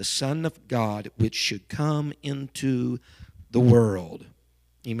Christ, the Son of God, which should come into the world.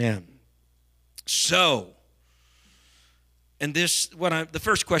 Amen. So, and this, the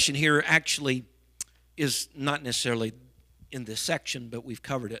first question here actually is not necessarily in this section, but we've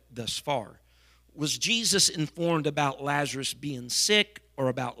covered it thus far. Was Jesus informed about Lazarus being sick or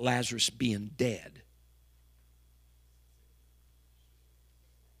about Lazarus being dead?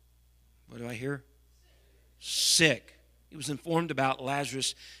 What do I hear? Sick. He was informed about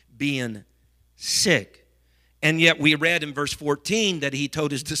Lazarus being sick. And yet we read in verse 14 that he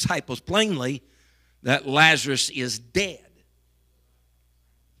told his disciples plainly that Lazarus is dead.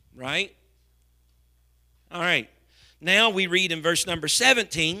 Right? All right. Now we read in verse number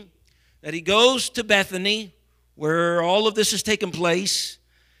 17 that he goes to Bethany where all of this has taken place.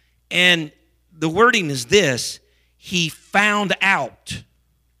 And the wording is this: he found out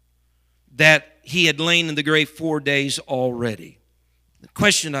that he had lain in the grave 4 days already.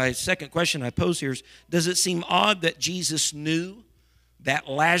 Second question I pose here is, does it seem odd that Jesus knew that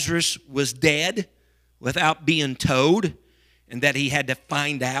Lazarus was dead without being told, and that he had to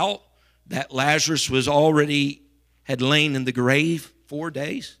find out that Lazarus had lain in the grave 4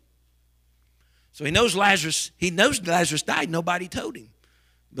 days? So he knows Lazarus died. Nobody told him.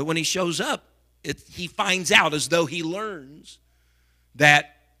 But when he shows up, he finds out as though he learns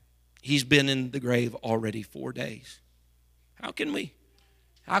that he's been in the grave already 4 days. How can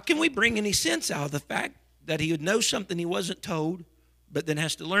we bring any sense out of the fact that he would know something he wasn't told, but then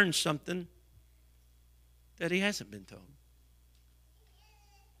has to learn something that he hasn't been told?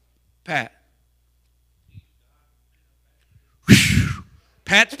 Pat. Whew.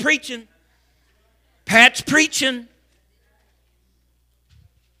 Pat's preaching. Pat's preaching.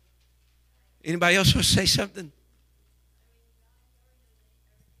 Anybody else want to say something?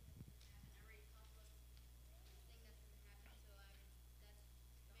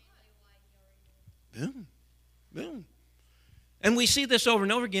 Boom. Boom. And we see this over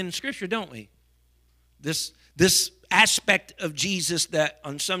and over again in Scripture, don't we? This aspect of Jesus that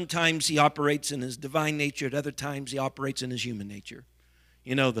on sometimes he operates in his divine nature, at other times he operates in his human nature.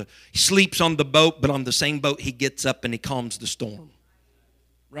 You know, he sleeps on the boat, but on the same boat he gets up and he calms the storm.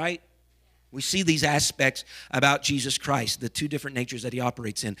 Right? We see these aspects about Jesus Christ, the two different natures that he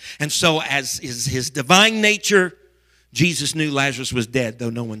operates in. And so as is his divine nature, Jesus knew Lazarus was dead, though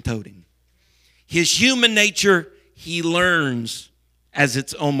no one told him. His human nature, he learns, as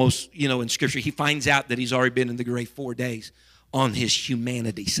it's almost, in Scripture, he finds out that he's already been in the grave 4 days on his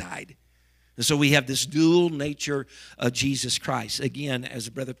humanity side. And so we have this dual nature of Jesus Christ. Again, as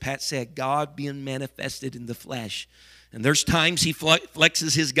Brother Pat said, God being manifested in the flesh. And there's times he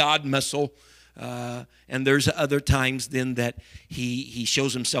flexes his God muscle, and there's other times then that he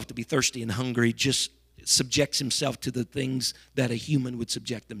shows himself to be thirsty and hungry, just subjects himself to the things that a human would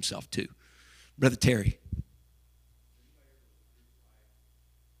subject himself to. Brother Terry.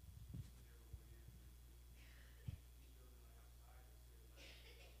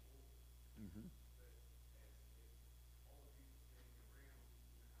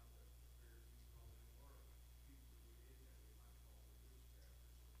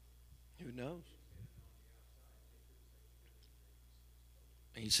 Who knows?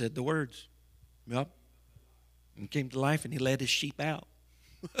 He said the words. Yep. And came to life and he led his sheep out.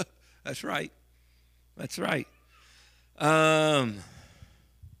 That's right. That's right. So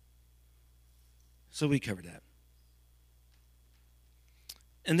we covered that.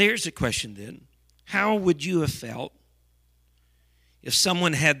 And there's a question then. How would you have felt if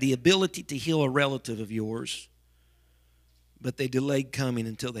someone had the ability to heal a relative of yours, but they delayed coming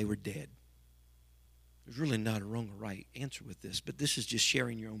until they were dead? There's really not a wrong or right answer with this, but this is just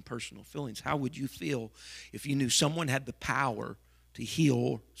sharing your own personal feelings. How would you feel if you knew someone had the power to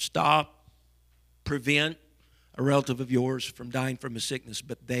heal, stop, prevent a relative of yours from dying from a sickness,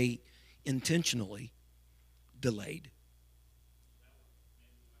 but they intentionally delayed?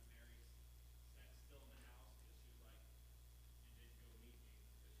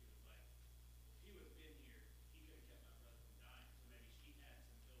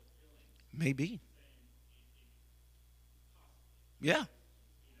 Maybe. Yeah.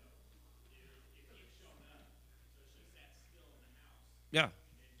 Yeah.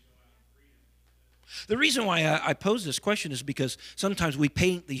 The reason why I pose this question is because sometimes we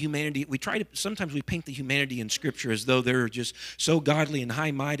paint the humanity, sometimes we paint the humanity in Scripture as though they're just so godly and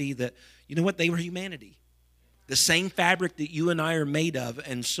high mighty that, you know what, they were humanity. The same fabric that you and I are made of.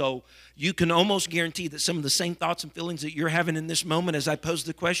 And so you can almost guarantee that some of the same thoughts and feelings that you're having in this moment as I pose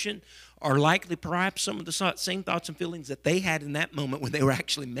the question are likely perhaps some of the same thoughts and feelings that they had in that moment when they were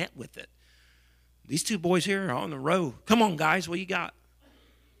actually met with it. These two boys here are on the road. Come on, guys, what you got?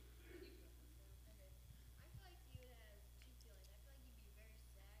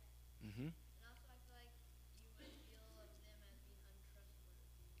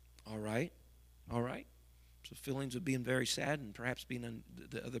 All right. All right. So feelings of being very sad and perhaps being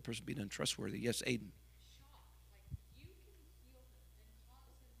the other person being untrustworthy. Yes, Aiden. Shock. Like, you can heal him and cause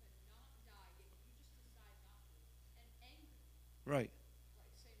him to not die, yet you just decide not to. And angry. Right.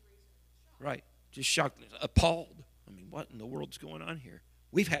 Like, same reason. Shock. Right. Just shocked, appalled. I mean, what in the world's going on here?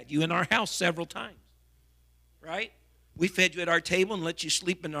 We've had you in our house several times. Right? We fed you at our table and let you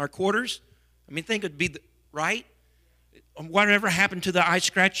sleep in our quarters. I mean, think it'd be right? Whatever happened to the I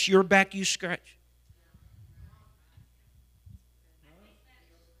scratch your back, you scratch.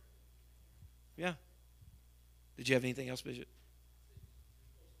 Yeah. Did you have anything else, Bishop?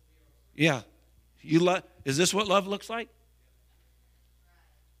 Yeah. Is this what love looks like?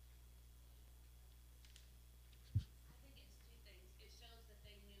 I think it's two things. It shows that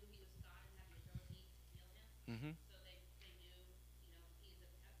they knew he was God and had the ability to heal him. Mm-hmm. So they knew, he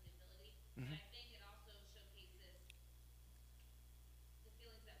has the ability. But I think it also showcases the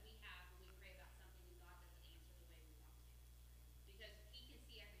feelings that we have when we pray about something and God doesn't answer the way we want to. Because he can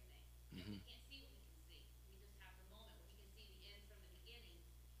see everything. And we can't see what we can see. We just have the moment where he can see the end from the beginning.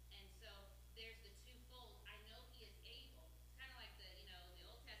 And so there's the twofold. I know he is able. It's kind of like the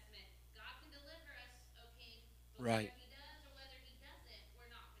Old Testament. God can deliver us, O King. But Right. whether he does or whether he doesn't, we're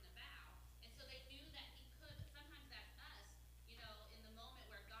not going to bow. And so they knew that he could. But sometimes that's us, in the moment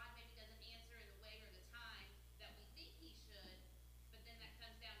where God maybe doesn't answer in the way or the time that we think he should. But then that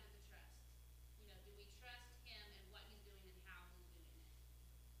comes down to the trust. Do we trust him and what he's doing and how he's doing it?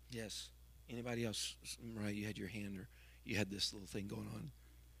 Yes. Anybody else? Right, you had your hand or you had this little thing going on.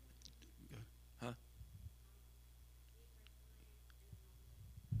 Huh?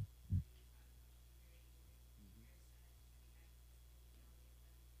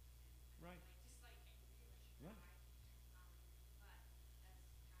 Right. Right.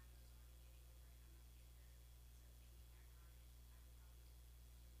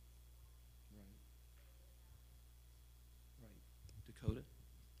 Right. Dakota?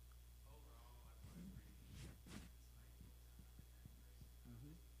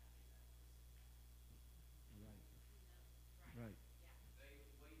 Right.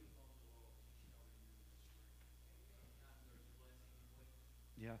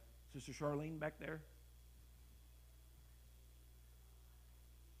 Yeah. Sister Charlene back there?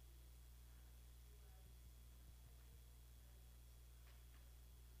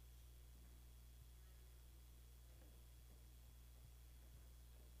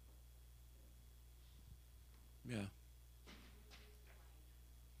 Yeah.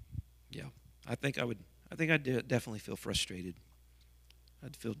 Yeah. I think I'd definitely feel frustrated.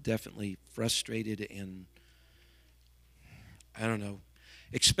 I'd feel definitely frustrated and I don't know,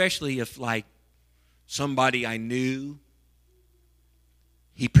 especially if like somebody I knew,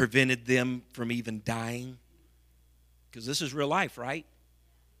 he prevented them from even dying. Because this is real life, right?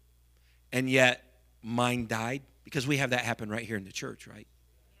 And yet mine died because we have that happen right here in the church, right?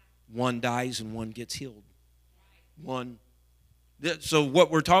 One dies and one gets healed. One. So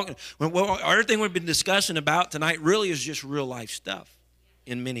what we're talking, everything we've been discussing about tonight really is just real life stuff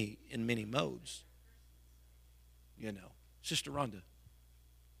in many modes. Sister Rhonda.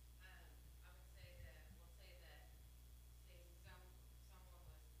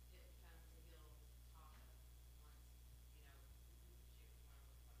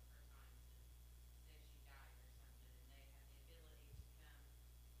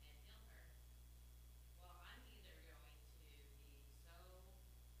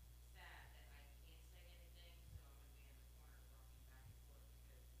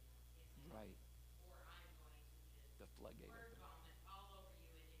 Right. The floodgate open.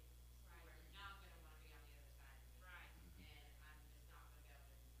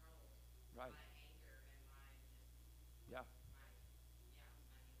 Right. Yeah.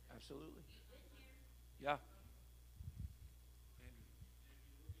 Absolutely. Yeah.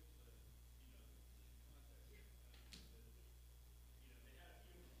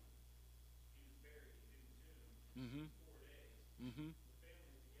 Mm-hmm.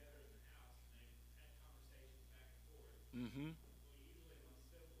 Mm-hmm.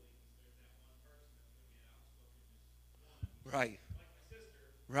 Right.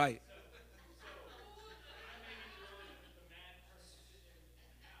 Right.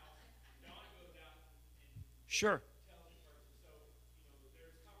 Sure.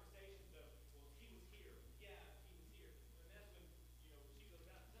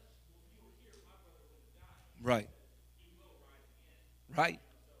 Right. Right.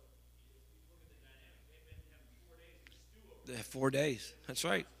 They have 4 days. That's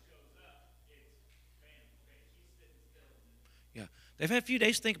right. Yeah. They've had a few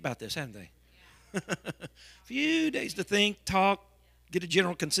days to think about this, haven't they? Few days to think, talk, get a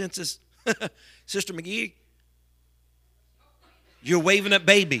general consensus. Sister McGee, you're waving at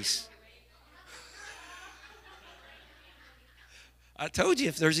babies. I told you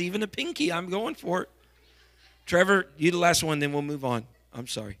if there's even a pinky, I'm going for it. Trevor, you the last one, then we'll move on. I'm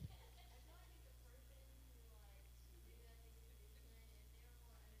sorry.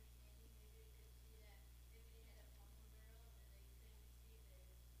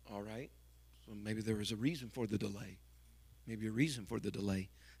 All right. So maybe there was a reason for the delay. Maybe a reason for the delay.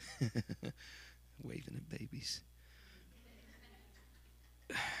 Waving at babies.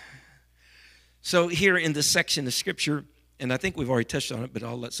 So here in this section of Scripture, and I think we've already touched on it, but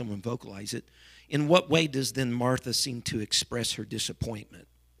I'll let someone vocalize it. In what way does then Martha seem to express her disappointment?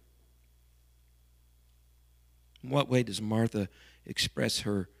 In what way does Martha express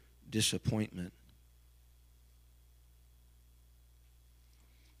her disappointment?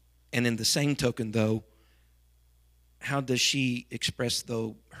 And in the same token, though, how does she express,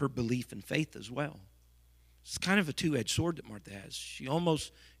 though, her belief and faith as well? It's kind of a two-edged sword that Martha has. She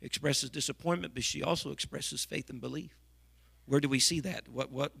almost expresses disappointment, but she also expresses faith and belief. Where do we see that?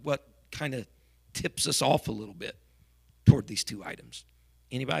 What kind of tips us off a little bit toward these two items?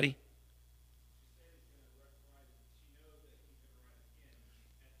 Anybody?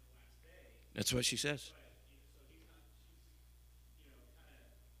 That's what she says.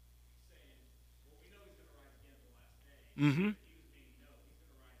 Mm-hmm.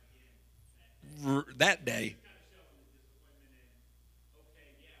 That day.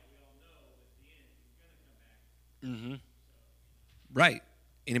 Mm-hmm. Right.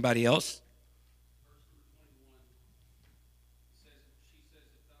 Anybody else?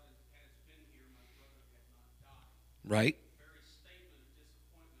 Right.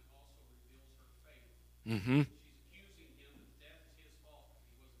 Mm-hmm.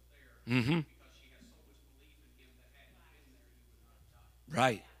 Mm-hmm.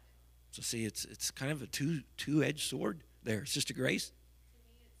 Right. So see, it's kind of a two-edged sword there, Sister Grace. To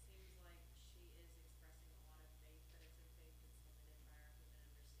me, it seems like she is expressing a lot of faith, but it's a faith that's limited by our human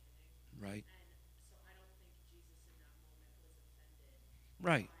understanding. Right. And so I don't think Jesus in that moment was offended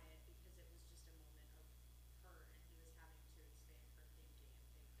Right. by it because it was just a moment of her and he was having to expand her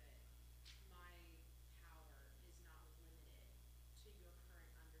thinking and think that my power is not limited to your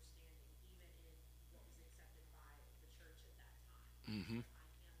current understanding, even in what was accepted by the church at that time. Mm-hmm.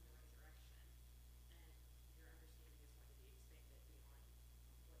 I am the resurrection, and your understanding is going to be expanded beyond what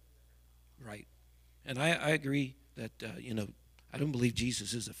you ever thought. Right. And I agree that, I don't believe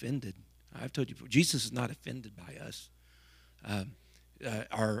Jesus is offended. I've told you before, Jesus is not offended by us.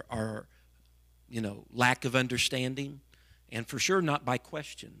 Our lack of understanding, and for sure not by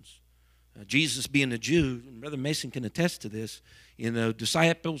questions. Jesus being a Jew, and Brother Mason can attest to this,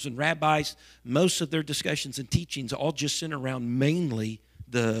 disciples and rabbis, most of their discussions and teachings all just center around mainly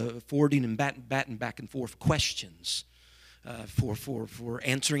the forwarding and batting back and forth questions for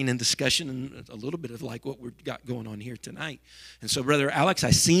answering and discussion, and a little bit of like what we've got going on here tonight. And so, Brother Alex,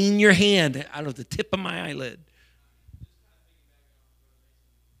 I seen your hand out of the tip of my eyelid.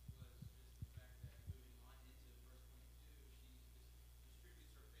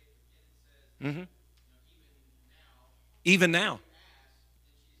 Mm-hmm. Even now.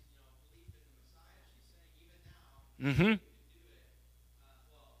 Mm-hmm.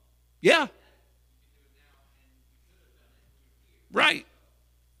 Yeah. Right.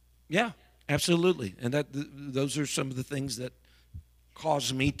 Yeah, absolutely. And those are some of the things that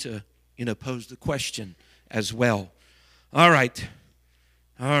cause me to, pose the question as well. All right.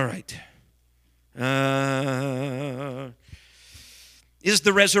 All right. Is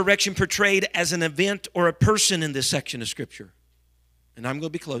the resurrection portrayed as an event or a person in this section of Scripture? And I'm going to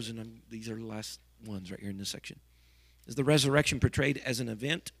be closing. These are the last ones right here in this section. Is the resurrection portrayed as an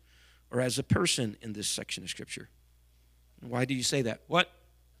event or as a person in this section of Scripture? And why do you say that? What?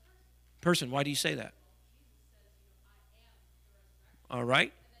 Person. Why do you say that? All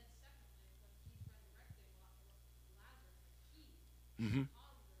right.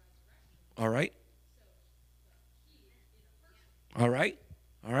 All right. All right.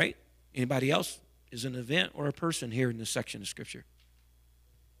 All right. Anybody else is an event or a person here in this section of Scripture?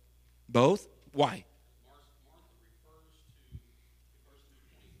 Both? Why? Martha refers to verse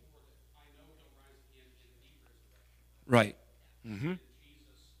 24 that I know he'll rise again in the resurrection. Right. Mm-hmm.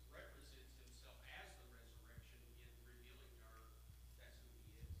 Jesus represents himself as the resurrection in revealing to her that's who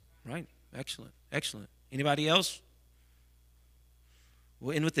he is. Right. Excellent. Excellent. Anybody else?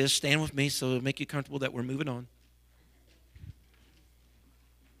 We'll end with this. Stand with me so it'll make you comfortable that we're moving on.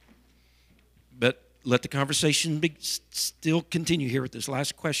 But let the conversation still continue here with this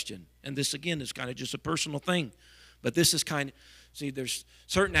last question. And this, again, is kind of just a personal thing. But this is kind of, see, there's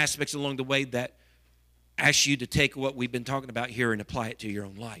certain aspects along the way that ask you to take what we've been talking about here and apply it to your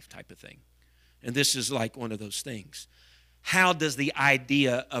own life type of thing. And this is like one of those things. How does the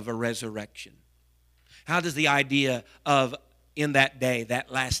idea of a resurrection, how does the idea of in that day, that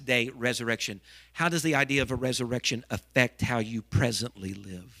last day resurrection, how does the idea of a resurrection affect how you presently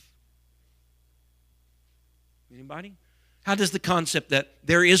live? Anybody? How does the concept that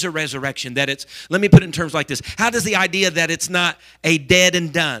there is a resurrection, that it's, let me put it in terms like this. How does the idea that it's not a dead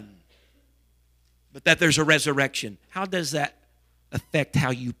and done, but that there's a resurrection, how does that affect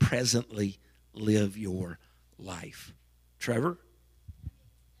how you presently live your life? Trevor?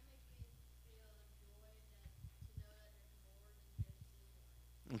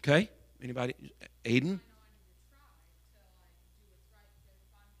 Okay. Anybody? Aiden?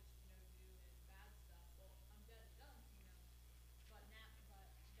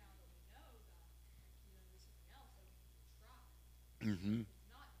 Mm-hmm.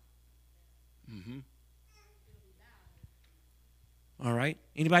 Mm-hmm. All right.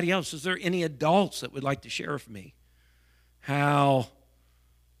 Anybody else? Is there any adults that would like to share with me how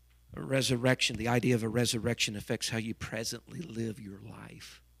a resurrection, the idea of a resurrection, affects how you presently live your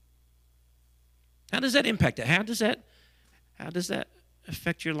life? How does that impact it? How does that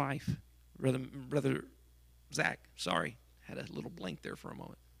affect your life? Brother Zach, sorry, had a little blank there for a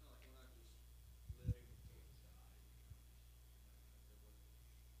moment.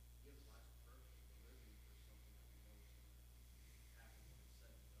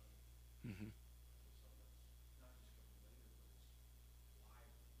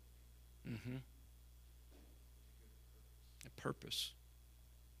 Mm-hmm. A purpose.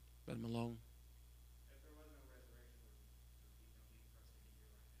 Brother Malone. If there was no resurrection, there would be no need for us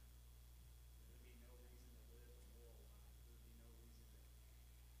to be here right now. There would be no reason to live a moral life. There would be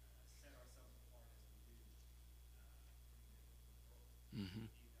no reason to set ourselves apart as we do from the world. Mm-hmm.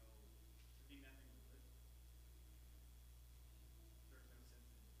 There'd be nothing to live for. There's no sense in, there's nothing after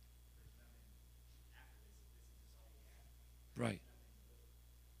this if this is just all we have. Right.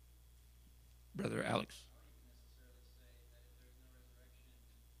 Brother Alex.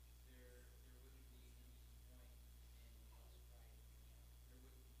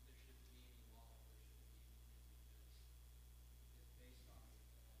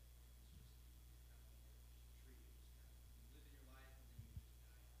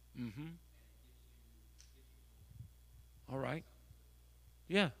 Mm-hmm. All right.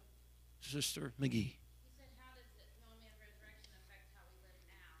 Yeah. Sister McGee. He said, how does the knowing of resurrection affect how we live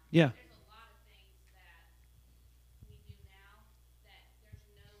now? Yeah. There's a lot of things that we do now that there's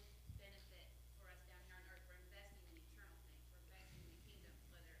no benefit for us down here on earth. We're investing in eternal things. We're investing in the kingdom,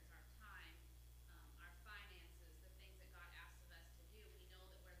 whether it's our time, our finances, the things that God asks of us to do. We know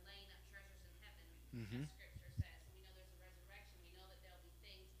that we're laying up treasures in heaven, Mm-hmm. as Scripture says. We know there's a resurrection. We know that there'll be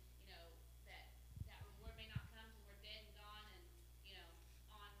things, that reward may not come till we're dead and gone and,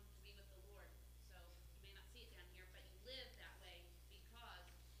 on to be with the Lord. So you may not see it down here, but you live that way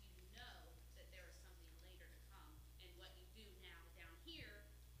because you know that there is something later to come. And what you do now down here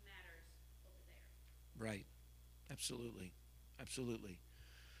matters over there. Right. Absolutely. Absolutely.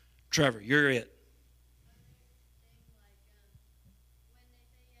 Trevor, you're it.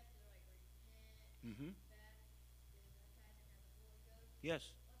 Mm-hmm. Yes.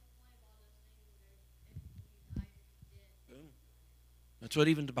 Boom. That's what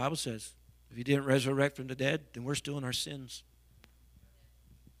even the Bible says. If he didn't resurrect from the dead, then we're still in our sins.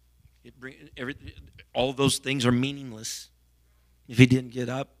 All of those things are meaningless if he didn't get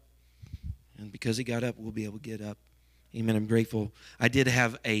up. And because he got up, we'll be able to get up. Amen. I'm grateful. I did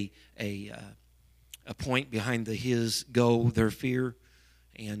have a point behind the his, go, their fear.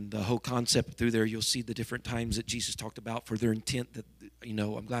 And the whole concept through there, you'll see the different times that Jesus talked about for their intent. That,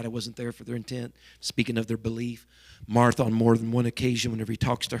 I'm glad I wasn't there for their intent. Speaking of their belief, Martha on more than one occasion, whenever he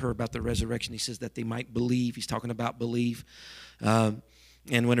talks to her about the resurrection, he says that they might believe. He's talking about belief. And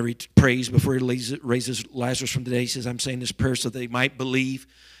whenever he prays before he raises Lazarus from the dead, he says, I'm saying this prayer so they might believe.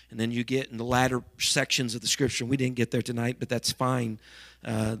 And then you get in the latter sections of the Scripture. We didn't get there tonight, but that's fine.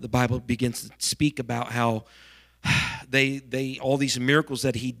 The Bible begins to speak about how they all these miracles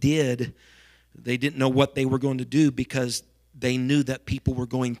that he did, they didn't know what they were going to do because they knew that people were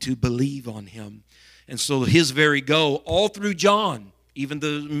going to believe on him. And so his very go, all through John, even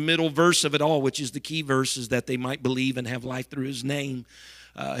the middle verse of it all, which is the key verse, is that they might believe and have life through his name.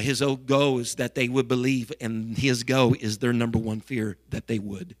 His old go is that they would believe, and his go is their number one fear, that they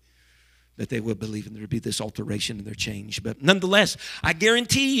would believe, and there would be this alteration and their change. But nonetheless, I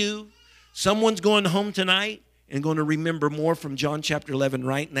guarantee you, someone's going home tonight and going to remember more from John chapter 11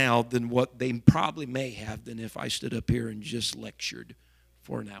 right now than what they probably may have than if I stood up here and just lectured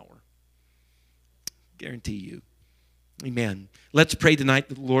for an hour. Guarantee you. Amen. Let's pray tonight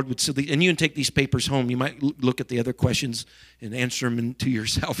that the Lord would seal these. And you can take these papers home. You might look at the other questions and answer them to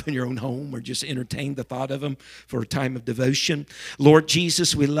yourself in your own home, or just entertain the thought of them for a time of devotion. Lord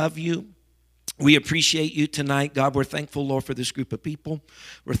Jesus, we love you. We appreciate you tonight. God, we're thankful, Lord, for this group of people.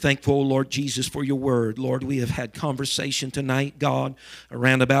 We're thankful, Lord Jesus, for your word. Lord, we have had conversation tonight, God,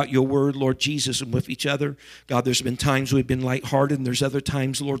 around about your word, Lord Jesus, and with each other. God, there's been times we've been lighthearted, and there's other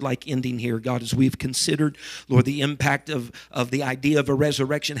times, Lord, like ending here, God, as we've considered, Lord, the impact of the idea of a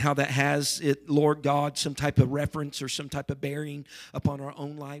resurrection, how that has it, Lord God, some type of reference or some type of bearing upon our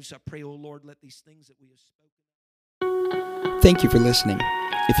own lives. I pray, oh Lord, let these things that we have spoken. Thank you for listening.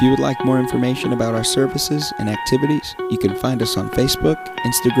 If you would like more information about our services and activities, you can find us on Facebook,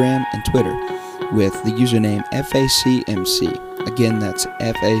 Instagram, and Twitter with the username FACMC. Again, that's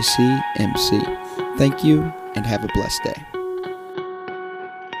FACMC. Thank you, and have a blessed day.